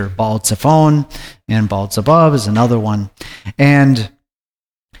Scripture. Baal-zephon and Baal-zebub is another one. And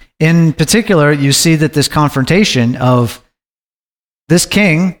in particular, you see that this confrontation of this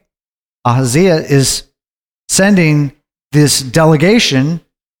king, Ahaziah, is sending this delegation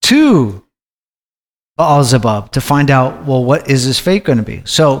to Baal-zebub to find out, well, what is his fate going to be?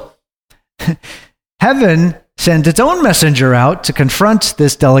 So heaven sends its own messenger out to confront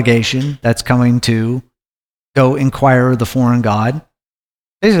this delegation that's coming to go inquire of the foreign god.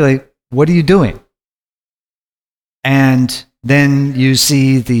 Basically, what are you doing? And then you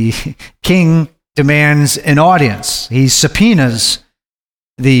see the king demands an audience. He subpoenas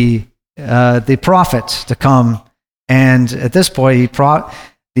the prophet to come. And at this point,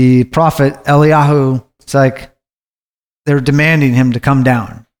 the prophet Eliyahu, it's like they're demanding him to come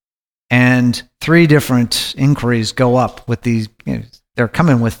down. And 3 different inquiries go up with these. They're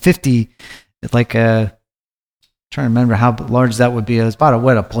coming with 50, trying to remember how large that would be. It's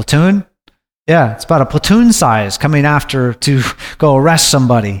about a platoon? Yeah, it's about a platoon size coming after to go arrest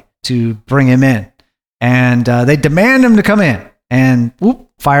somebody to bring him in. And they demand him to come in. And whoop,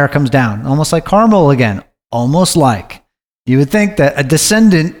 fire comes down. Almost like Carmel again. Almost like. You would think that a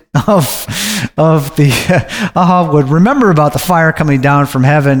descendant of the Ahab would remember about the fire coming down from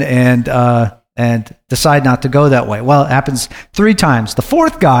heaven and decide not to go that way. Well, it happens 3 times. The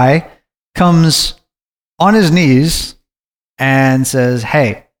 4th guy comes on his knees and says,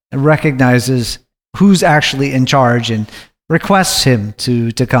 hey, and recognizes who's actually in charge and requests him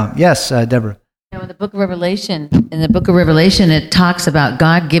to come. Yes, Deborah. In the book of Revelation, it talks about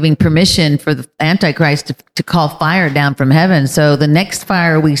God giving permission for the Antichrist to call fire down from heaven. So the next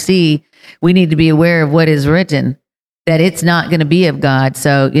fire we see, we need to be aware of what is written, that it's not going to be of God.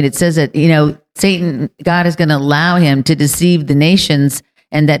 So it says that, Satan, God is going to allow him to deceive the nations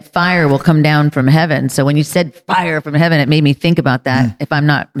and that fire will come down from heaven. So when you said fire from heaven, it made me think about that, if I'm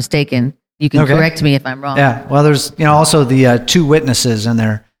not mistaken. You can correct me if I'm wrong. Yeah, well, there's also the 2 witnesses in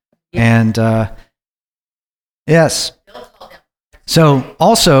there. Yeah. And yes. So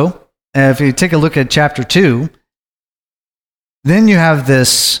also, if you take a look at chapter 2, then you have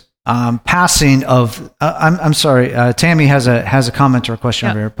this passing of. I'm sorry, Tammy has a comment or a question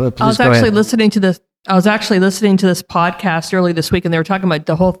over here. Please I was go actually ahead. listening to this. I was actually listening to this podcast early this week, and they were talking about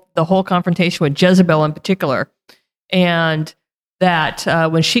the whole confrontation with Jezebel in particular, and that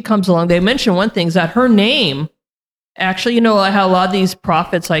when she comes along, they mention one thing is that her name. Actually, how a lot of these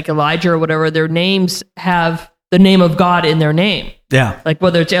prophets, like Elijah or whatever, their names have the name of God in their name. Yeah. Like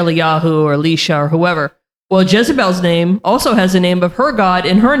whether it's Eliyahu or Elisha or whoever. Well, Jezebel's name also has the name of her God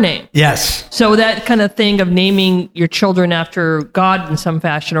in her name. Yes. So that kind of thing of naming your children after God in some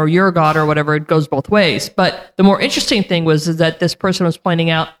fashion or your God or whatever, it goes both ways. But the more interesting thing was is that this person was pointing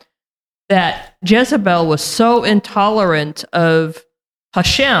out that Jezebel was so intolerant of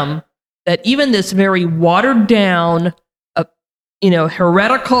Hashem that even this very watered down,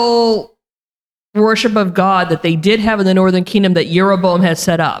 heretical worship of God that they did have in the northern kingdom that Jeroboam had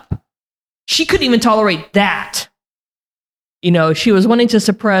set up, she couldn't even tolerate that. She was wanting to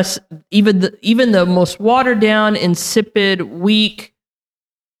suppress even the most watered down, insipid, weak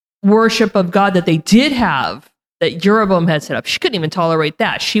worship of God that they did have that Jeroboam had set up. She couldn't even tolerate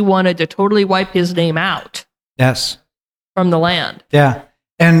that. She wanted to totally wipe his name out. Yes. From the land. Yeah.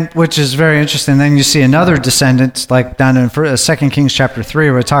 And which is very interesting. Then you see another descendant, like down in 2 Kings chapter 3,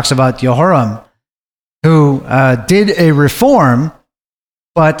 where it talks about Jehoram, who did a reform,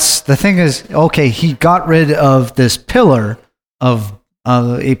 but the thing is, he got rid of this pillar of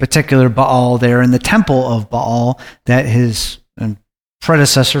a particular Baal there in the temple of Baal that his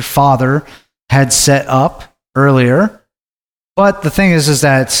predecessor father had set up earlier. But the thing is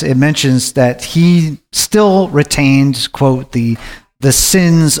that it mentions that he still retained, quote, the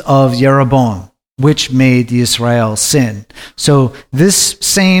sins of Jeroboam, which made Israel sin. So this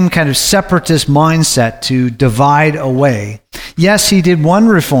same kind of separatist mindset to divide away. Yes, he did one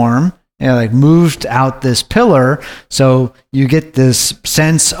reform, moved out this pillar, so you get this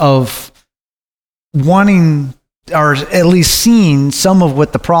sense of wanting, or at least seeing some of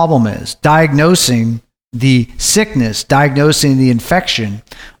what the problem is, diagnosing the sickness, diagnosing the infection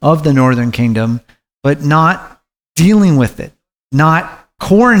of the northern kingdom, but not dealing with it. Not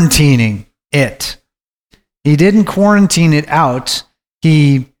quarantining it. He didn't quarantine it out.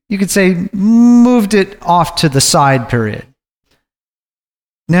 You could say, moved it off to the side, period.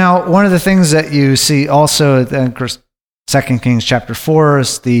 Now, one of the things that you see also in 2 Kings chapter 4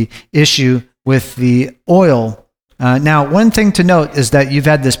 is the issue with the oil. Now, one thing to note is that you've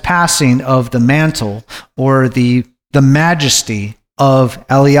had this passing of the mantle or the majesty of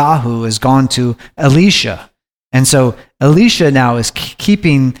Eliyahu has gone to Elisha. And so Elisha now is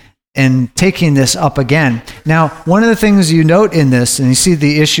keeping and taking this up again. Now, one of the things you note in this, and you see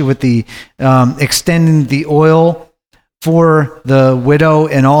the issue with the extending the oil for the widow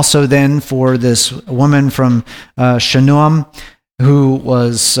and also then for this woman from Shunem who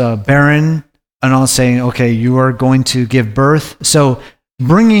was barren, and all saying, okay, you are going to give birth. So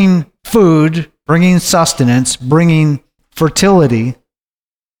bringing food, bringing sustenance, bringing fertility.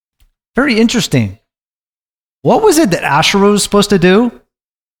 Very interesting. What was it that Asherah was supposed to do?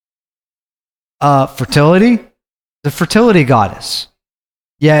 Fertility? The fertility goddess.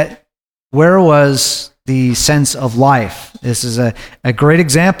 Yet, where was the sense of life? This is a great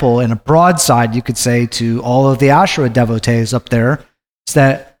example and a broadside, you could say, to all of the Asherah devotees up there. Is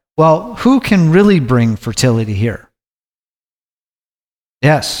that, well, who can really bring fertility here?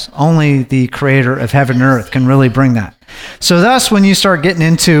 Yes, only the creator of heaven and earth can really bring that. So thus, when you start getting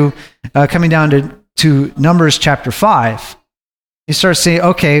into, coming down to Numbers chapter 5, you start saying,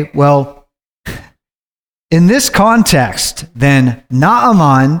 okay, well, in this context, then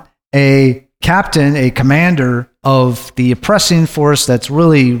Naaman, a captain, a commander of the oppressing force that's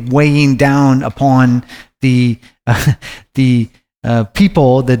really weighing down upon the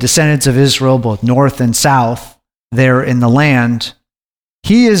people, the descendants of Israel, both north and south, there in the land,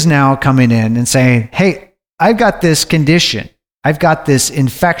 he is now coming in and saying, hey, I've got this condition. I've got this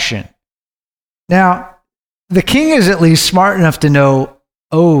infection. Now, the king is at least smart enough to know,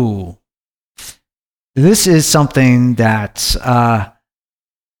 oh, this is something that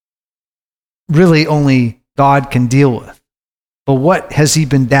really only God can deal with. But what has he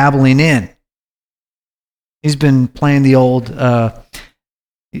been dabbling in? He's been playing the old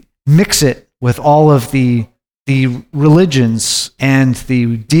mix it with all of the religions and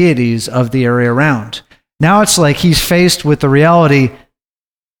the deities of the area around. Now it's like he's faced with the reality,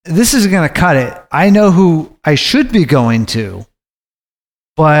 this is going to cut it. I know who I should be going to,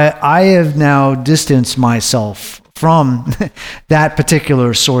 but I have now distanced myself from that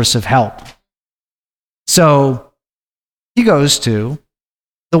particular source of help. So he goes to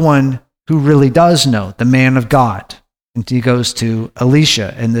the one who really does know, the man of God. And he goes to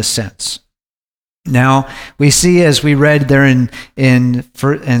Elisha in this sense. Now, we see, as we read there in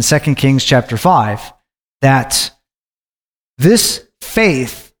 2 Kings chapter 5, that this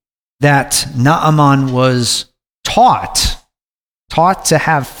faith that Naaman was taught to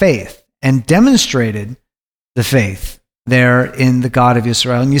have faith and demonstrated the faith there in the God of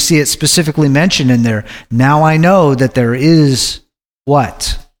Israel. And you see it specifically mentioned in there. Now I know that there is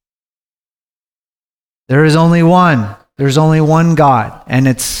what? There is only one. There's only one God. And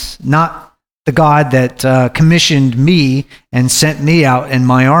it's not the God that commissioned me and sent me out in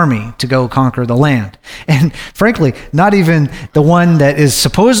my army to go conquer the land. And frankly, not even the one that is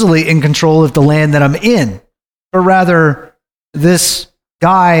supposedly in control of the land that I'm in, but rather this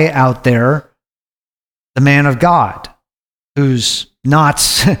guy out there, the man of God, who's not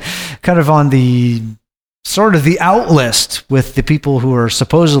kind of on the sort of the out list with the people who are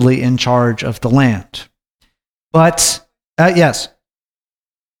supposedly in charge of the land. But, yes.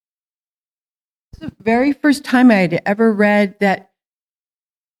 The very first time I had ever read that,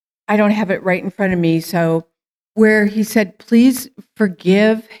 I don't have it right in front of me, so where he said, please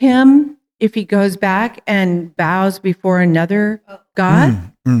forgive him if he goes back and bows before another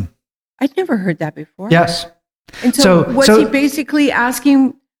God. I'd never heard that before. Yes. And so was he basically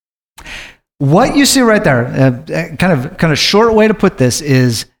asking? What you see right there, kind of short way to put this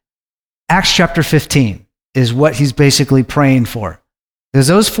is Acts chapter 15 is what he's basically praying for. Because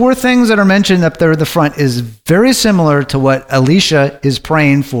those four things that are mentioned up there at the front is very similar to what Elisha is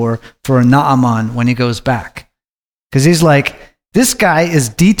praying for Naaman when he goes back. Because he's like, this guy is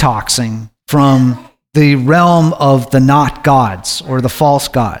detoxing from the realm of the not gods or the false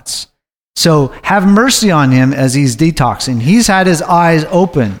gods. So have mercy on him as he's detoxing. He's had his eyes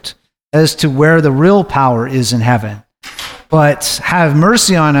opened as to where the real power is in heaven. But have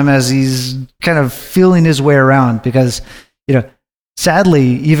mercy on him as he's kind of feeling his way around, because,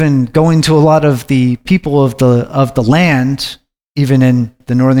 sadly, even going to a lot of the people of the land, even in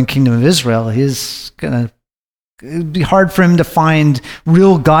the northern kingdom of Israel, it'd be hard for him to find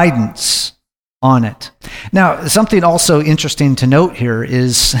real guidance on it. Now, something also interesting to note here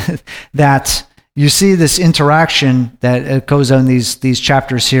is that you see this interaction that goes on these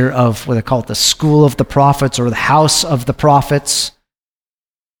chapters here of what they call it, the school of the prophets or the house of the prophets.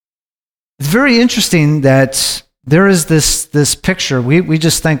 It's very interesting that there is this picture. We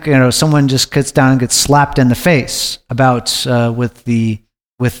just think, someone just gets down and gets slapped in the face about with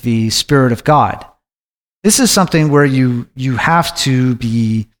the Spirit of God. This is something where you have to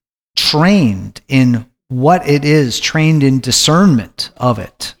be trained in what it is, trained in discernment of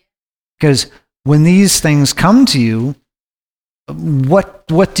it. Because when these things come to you, what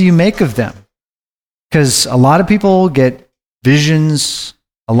do you make of them? Because a lot of people get visions,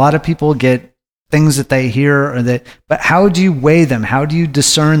 a lot of people get things that they hear, but how do you weigh them? How do you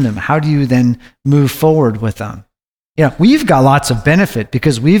discern them? How do you then move forward with them? We've got lots of benefit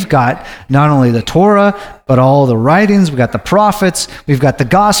because we've got not only the Torah, but all the writings. We've got the prophets. We've got the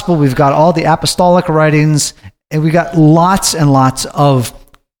gospel. We've got all the apostolic writings. And we got lots and lots of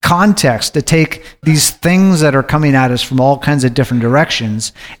context to take these things that are coming at us from all kinds of different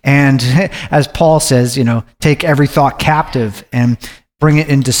directions. And as Paul says, take every thought captive and bring it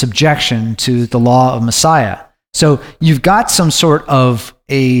into subjection to the law of Messiah. So you've got some sort of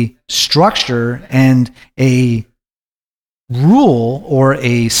a structure and a rule or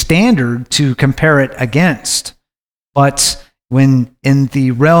a standard to compare it against. But when in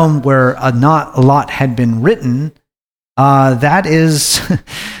the realm where not a lot had been written, that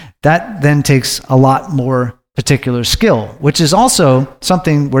then takes a lot more particular skill, which is also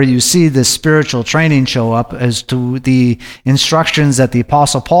something where you see this spiritual training show up as to the instructions that the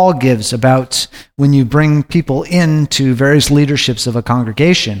Apostle Paul gives about when you bring people into various leaderships of a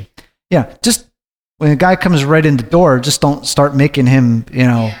congregation. Just when a guy comes right in the door, just don't start making him,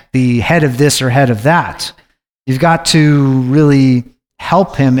 the head of this or head of that. You've got to really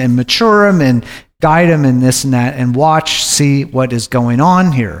help him and mature him and guide him in this and that, and see what is going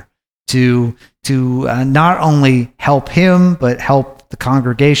on here to not only help him, but help the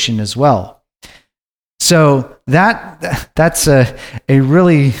congregation as well. So that's a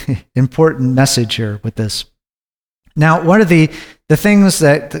really important message here with this. Now, one of the things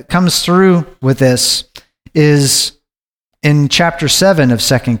that comes through with this is in chapter 7 of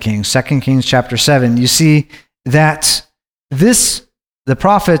 2 Kings chapter 7, you see that this the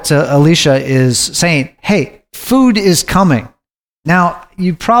prophet Elisha is saying, hey, food is coming. Now,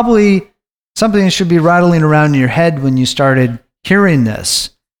 something should be rattling around in your head when you started hearing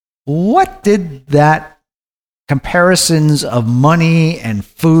this. What did that comparisons of money and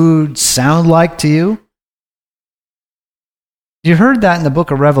food sound like to you? You heard that in the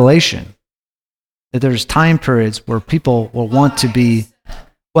book of Revelation, that there's time periods where people will want to be,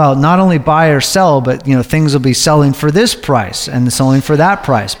 well, not only buy or sell, but things will be selling for this price and selling for that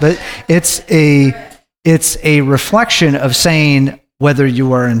price. But it's a reflection of saying whether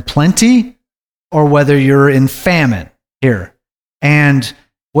you are in plenty or whether you're in famine here. And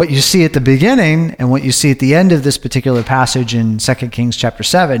what you see at the beginning and what you see at the end of this particular passage in 2 Kings chapter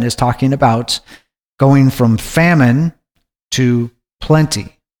 7 is talking about going from famine to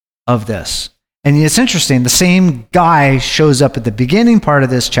plenty of this. And it's interesting, the same guy shows up at the beginning part of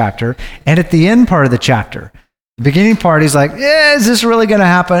this chapter and at the end part of the chapter. The beginning part, he's like, is this really going to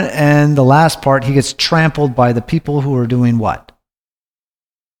happen? And the last part, he gets trampled by the people who are doing what?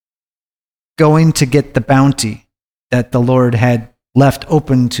 Going to get the bounty that the Lord had left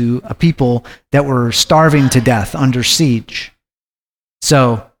open to a people that were starving to death under siege.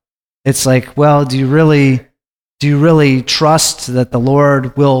 So it's like, well, do you really trust that the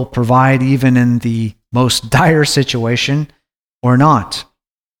Lord will provide even in the most dire situation or not?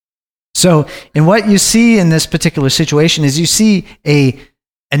 So, in what you see in this particular situation is you see a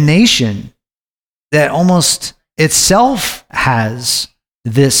nation that almost itself has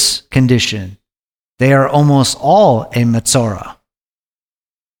this condition. They are almost all a Metzora.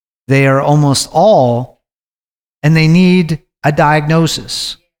 They are almost all, and they need a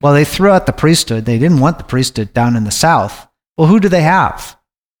diagnosis. Well, they threw out the priesthood. They didn't want the priesthood down in the south. Well, who do they have?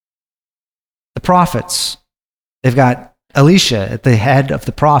 The prophets. They've got Elisha at the head of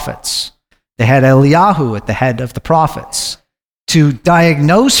the prophets. They had Eliyahu at the head of the prophets to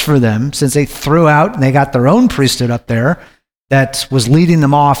diagnose for them, since they threw out and they got their own priesthood up there that was leading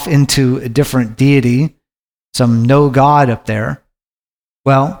them off into a different deity, some no God up there.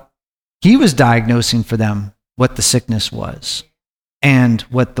 Well, he was diagnosing for them what the sickness was and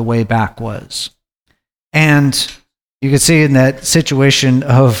what the way back was. And you can see in that situation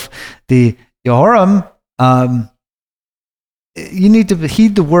of the Jehoram, you need to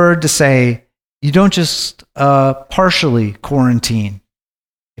heed the word to say, you don't just partially quarantine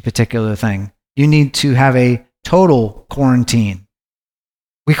a particular thing. You need to have a total quarantine.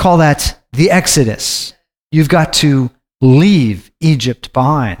 We call that the Exodus. You've got to leave Egypt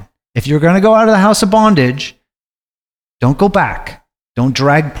behind. If you're going to go out of the house of bondage, don't go back. Don't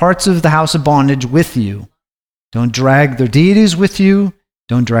drag parts of the house of bondage with you. Don't drag their deities with you.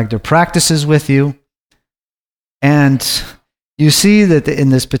 Don't drag their practices with you. And you see that in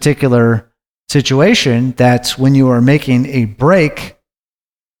this particular situation, that when you are making a break,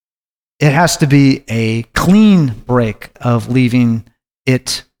 it has to be a clean break of leaving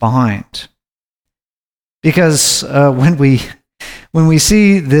it behind. Because when we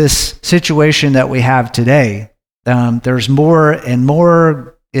see this situation that we have today, there's more and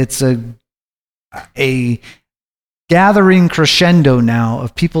more. It's a gathering crescendo now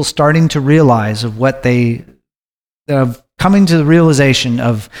of people starting to realize of what coming to the realization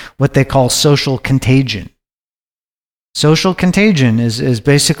of what they call social contagion. Social contagion is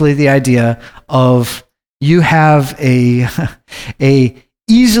basically the idea of you have a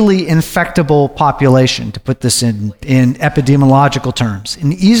easily infectable population, to put this in epidemiological terms,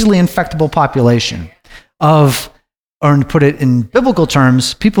 an easily infectable population of, or to put it in biblical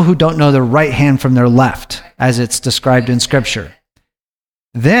terms, people who don't know their right hand from their left, as it's described in Scripture.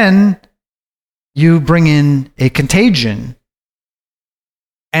 Then you bring in a contagion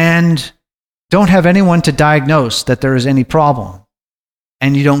and don't have anyone to diagnose that there is any problem,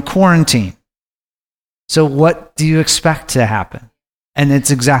 and you don't quarantine. So what do you expect to happen? And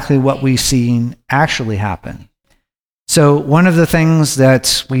it's exactly what we've seen actually happen. So one of the things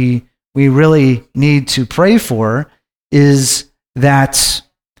that we really need to pray for is that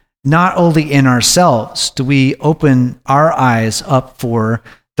not only in ourselves do we open our eyes up for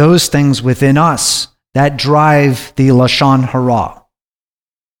those things within us that drive the Lashon Hara,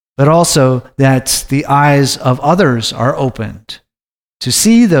 but also that the eyes of others are opened to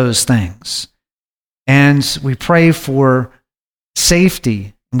see those things. And we pray for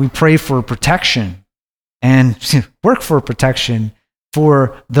safety, and we pray for protection, and work for protection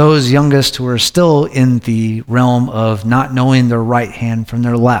for those youngest who are still in the realm of not knowing their right hand from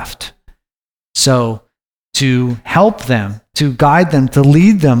their left. So to help them, to guide them, to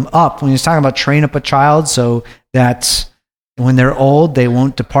lead them up. When he's talking about train up a child so that when they're old, they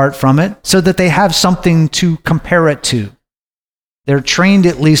won't depart from it, so that they have something to compare it to. they're trained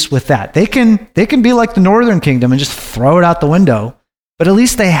at least with that. They can be like the northern kingdom and just throw it out the window, but at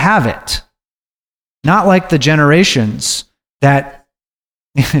least they have it. Not like the generations that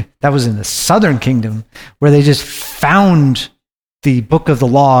was in the southern kingdom, where they just found the book of the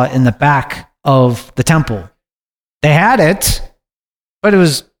law in the back of the temple. They had it, but it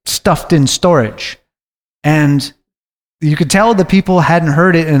was stuffed in storage. And you could tell the people hadn't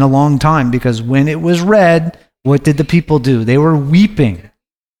heard it in a long time, because when it was read, what did the people do? They were weeping.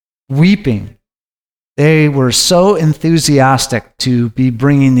 They were so enthusiastic to be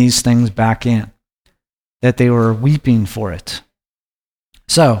bringing these things back in that they were weeping for it.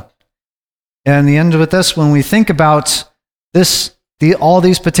 So, and the end with this, when we think about this, all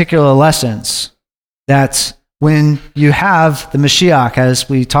these particular lessons, that when you have the Mashiach, as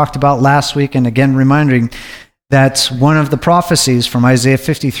we talked about last week, and again reminding that one of the prophecies from Isaiah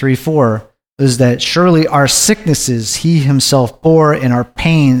 53:4 is that surely our sicknesses he himself bore, and our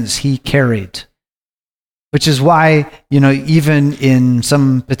pains he carried. Which is why, even in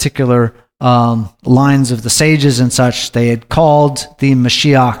some particular lines of the sages and such, they had called the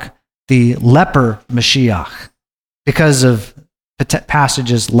Mashiach the leper Mashiach, because of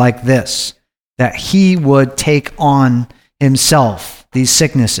passages like this, that he would take on himself these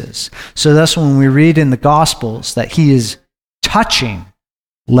sicknesses. So that's when we read in the Gospels that he is touching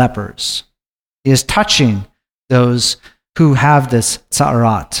lepers. He is touching those who have this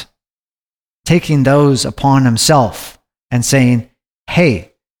tzarat, taking those upon himself and saying,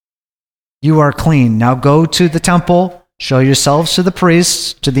 hey, you are clean. Now go to the temple, show yourselves to the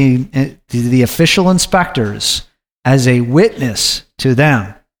priests, to the official inspectors, as a witness to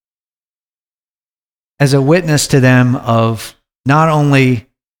them. As a witness to them of not only,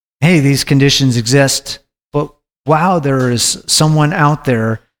 hey, these conditions exist, but wow, there is someone out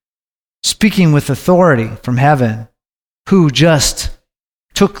there speaking with authority from heaven who just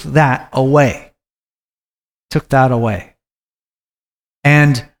took that away.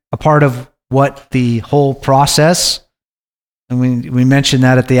 And a part of what the whole process, and we mentioned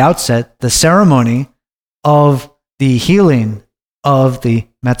that at the outset, the ceremony of the healing of the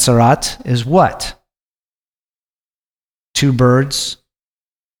Metzarat is what? 2 birds,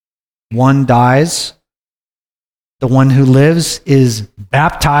 one dies, the one who lives is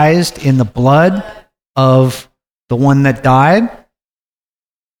baptized in the blood of the one that died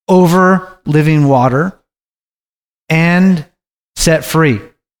over living water, and set free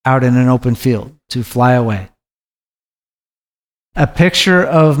out in an open field to fly away. A picture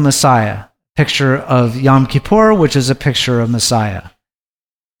of Messiah, picture of Yom Kippur, which is a picture of Messiah.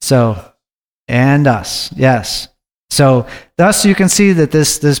 So, and us, yes. So, thus you can see that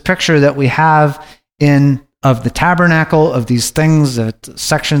this picture that we have of the tabernacle, of these things,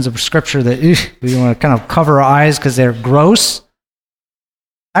 sections of scripture that we want to kind of cover our eyes because they're gross.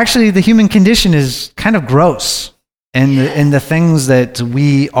 Actually, the human condition is kind of gross. And the things that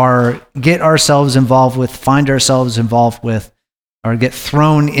we get ourselves involved with, find ourselves involved with, or get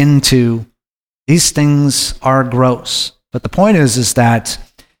thrown into, these things are gross. But the point is that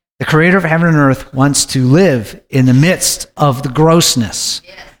the creator of heaven and earth wants to live in the midst of the grossness.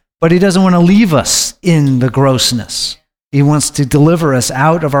 But he doesn't want to leave us in the grossness. He wants to deliver us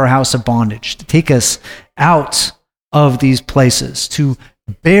out of our house of bondage, to take us out of these places, to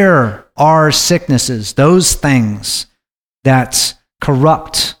bear our sicknesses, those things that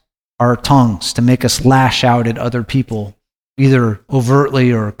corrupt our tongues, to make us lash out at other people, either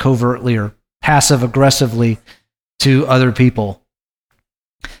overtly or covertly or passive-aggressively to other people.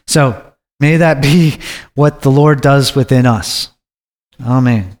 So, may that be what the Lord does within us.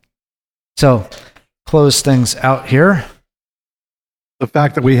 Amen. So, close things out here. The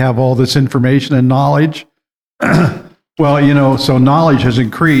fact that we have all this information and knowledge, well, so knowledge has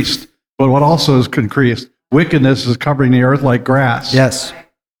increased, but what also has increased? Wickedness is covering the earth like grass. Yes.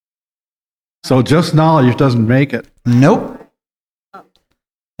 So just knowledge doesn't make it. Nope.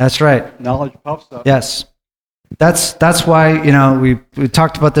 That's right. Knowledge puffs up. Yes. That's why, we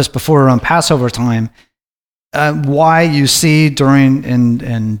talked about this before on Passover time, why you see during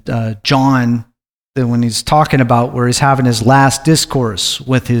in John, that when he's talking about where he's having his last discourse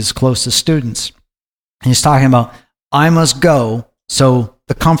with his closest students, he's talking about, I must go so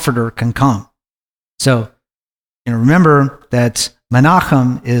the Comforter can come. So, remember that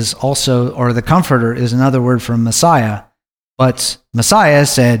Menachem is also, or the Comforter is another word for Messiah, but Messiah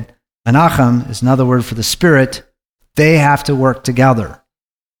said Menachem is another word for the Spirit. They have to work together.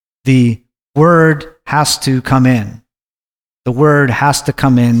 The Word has to come in. The Word has to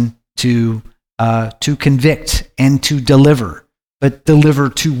come in to convict and to deliver. But deliver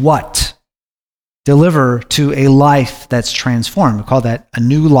to what? deliver to a life that's transformed. We call that a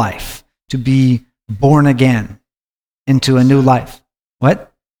new life, to be born again into a new life.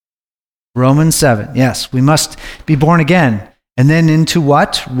 What? Romans 7. Yes, we must be born again. And then into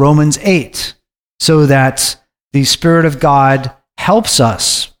what? Romans 8. So that the Spirit of God helps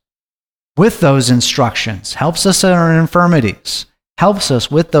us with those instructions, helps us in our infirmities, helps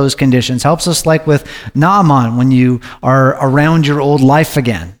us with those conditions, helps us like with Naaman when you are around your old life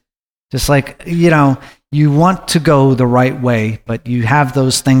again. Just like, you want to go the right way, but you have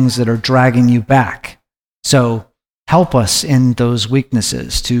those things that are dragging you back. So help us in those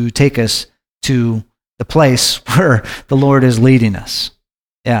weaknesses to take us to the place where the Lord is leading us.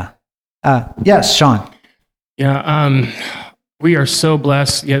 Yeah. Yes, Sean. Yeah. We are so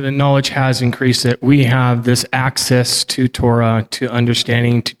blessed. Yeah, the knowledge has increased that we have this access to Torah, to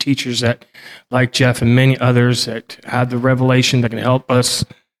understanding, to teachers that, like Jeff and many others, that have the revelation that can help us.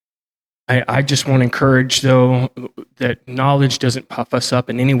 I just want to encourage, though, that knowledge doesn't puff us up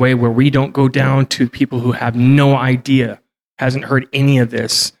in any way, where we don't go down to people who have no idea, hasn't heard any of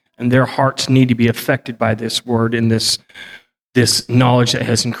this, and their hearts need to be affected by this word and this knowledge that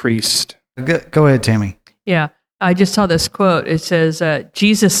has increased. Go ahead, Tammy. Yeah. I just saw this quote. It says,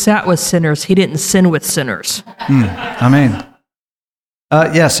 Jesus sat with sinners. He didn't sin with sinners. Amen.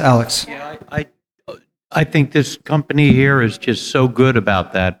 Yes, Alex. Yeah, I think this company here is just so good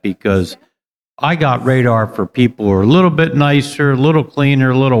about that, because I got radar for people who are a little bit nicer, a little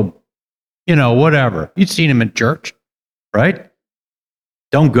cleaner, a little, whatever. You've seen them in church, right?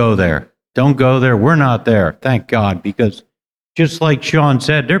 Don't go there. Don't go there. We're not there. Thank God. Because just like Sean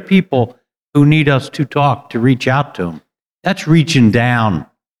said, there are people who need us to talk, to reach out to them. That's reaching down.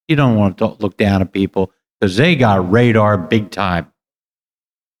 You don't want to look down at people because they got radar big time.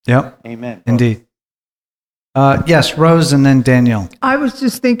 Yep. Amen. Indeed. Yes, Rose, and then Danielle. I was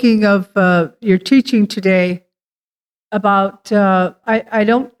just thinking of your teaching today about,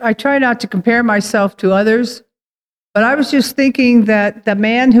 I try not to compare myself to others, but I was just thinking that the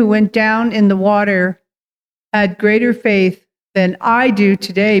man who went down in the water had greater faith than I do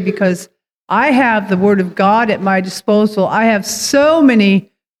today, because I have the Word of God at my disposal. I have so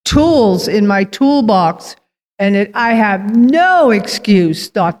many tools in my toolbox, and I have no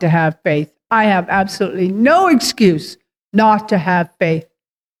excuse not to have faith. I have absolutely no excuse not to have faith.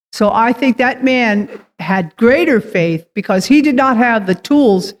 So I think that man had greater faith because he did not have the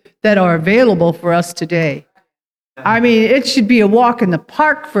tools that are available for us today. I mean, it should be a walk in the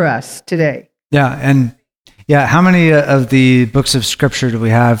park for us today. Yeah, and how many of the books of Scripture do we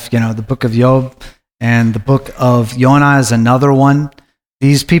have? The book of Job and the book of Jonah is another one.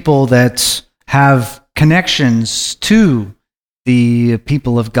 These people that have connections to the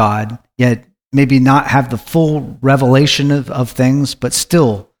people of God, yet maybe not have the full revelation of things, but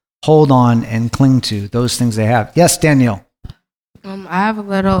still hold on and cling to those things they have. Yes, Danielle. I have a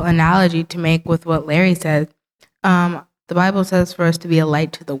little analogy to make with what Larry said. The Bible says for us to be a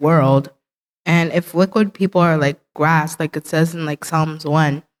light to the world. And if liquid people are like grass, like it says in like Psalms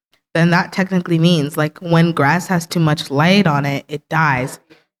 1, then that technically means like when grass has too much light on it, it dies.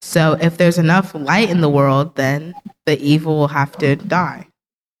 So if there's enough light in the world, then the evil will have to die.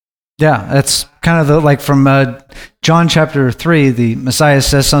 Yeah, that's kind of like from John chapter 3, the Messiah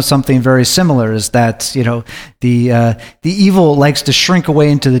says something very similar, is that, the evil likes to shrink away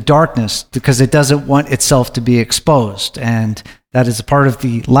into the darkness because it doesn't want itself to be exposed. And that is a part of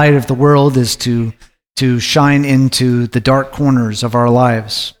the light of the world, is to shine into the dark corners of our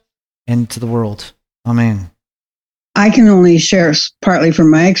lives, into the world. Amen. I can only share partly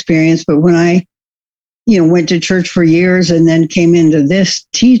from my experience, but when I went to church for years and then came into this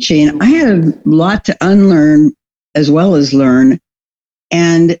teaching, I had a lot to unlearn as well as learn.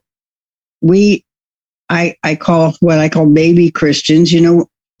 And I call what I call baby Christians.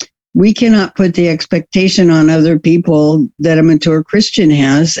 We cannot put the expectation on other people that a mature Christian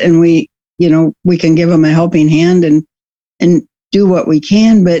has. And we can give them a helping hand and do what we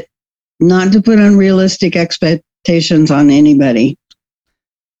can, but not to put unrealistic expectations on anybody.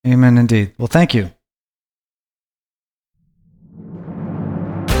 Amen, indeed. Well, thank you.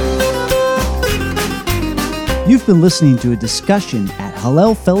 You've been listening to a discussion at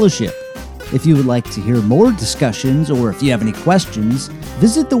Hallel Fellowship. If you would like to hear more discussions, or if you have any questions,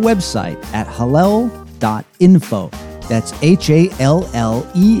 visit the website at hallel.info. That's HALLEL.info.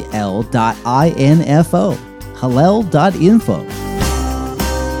 Hallel.info.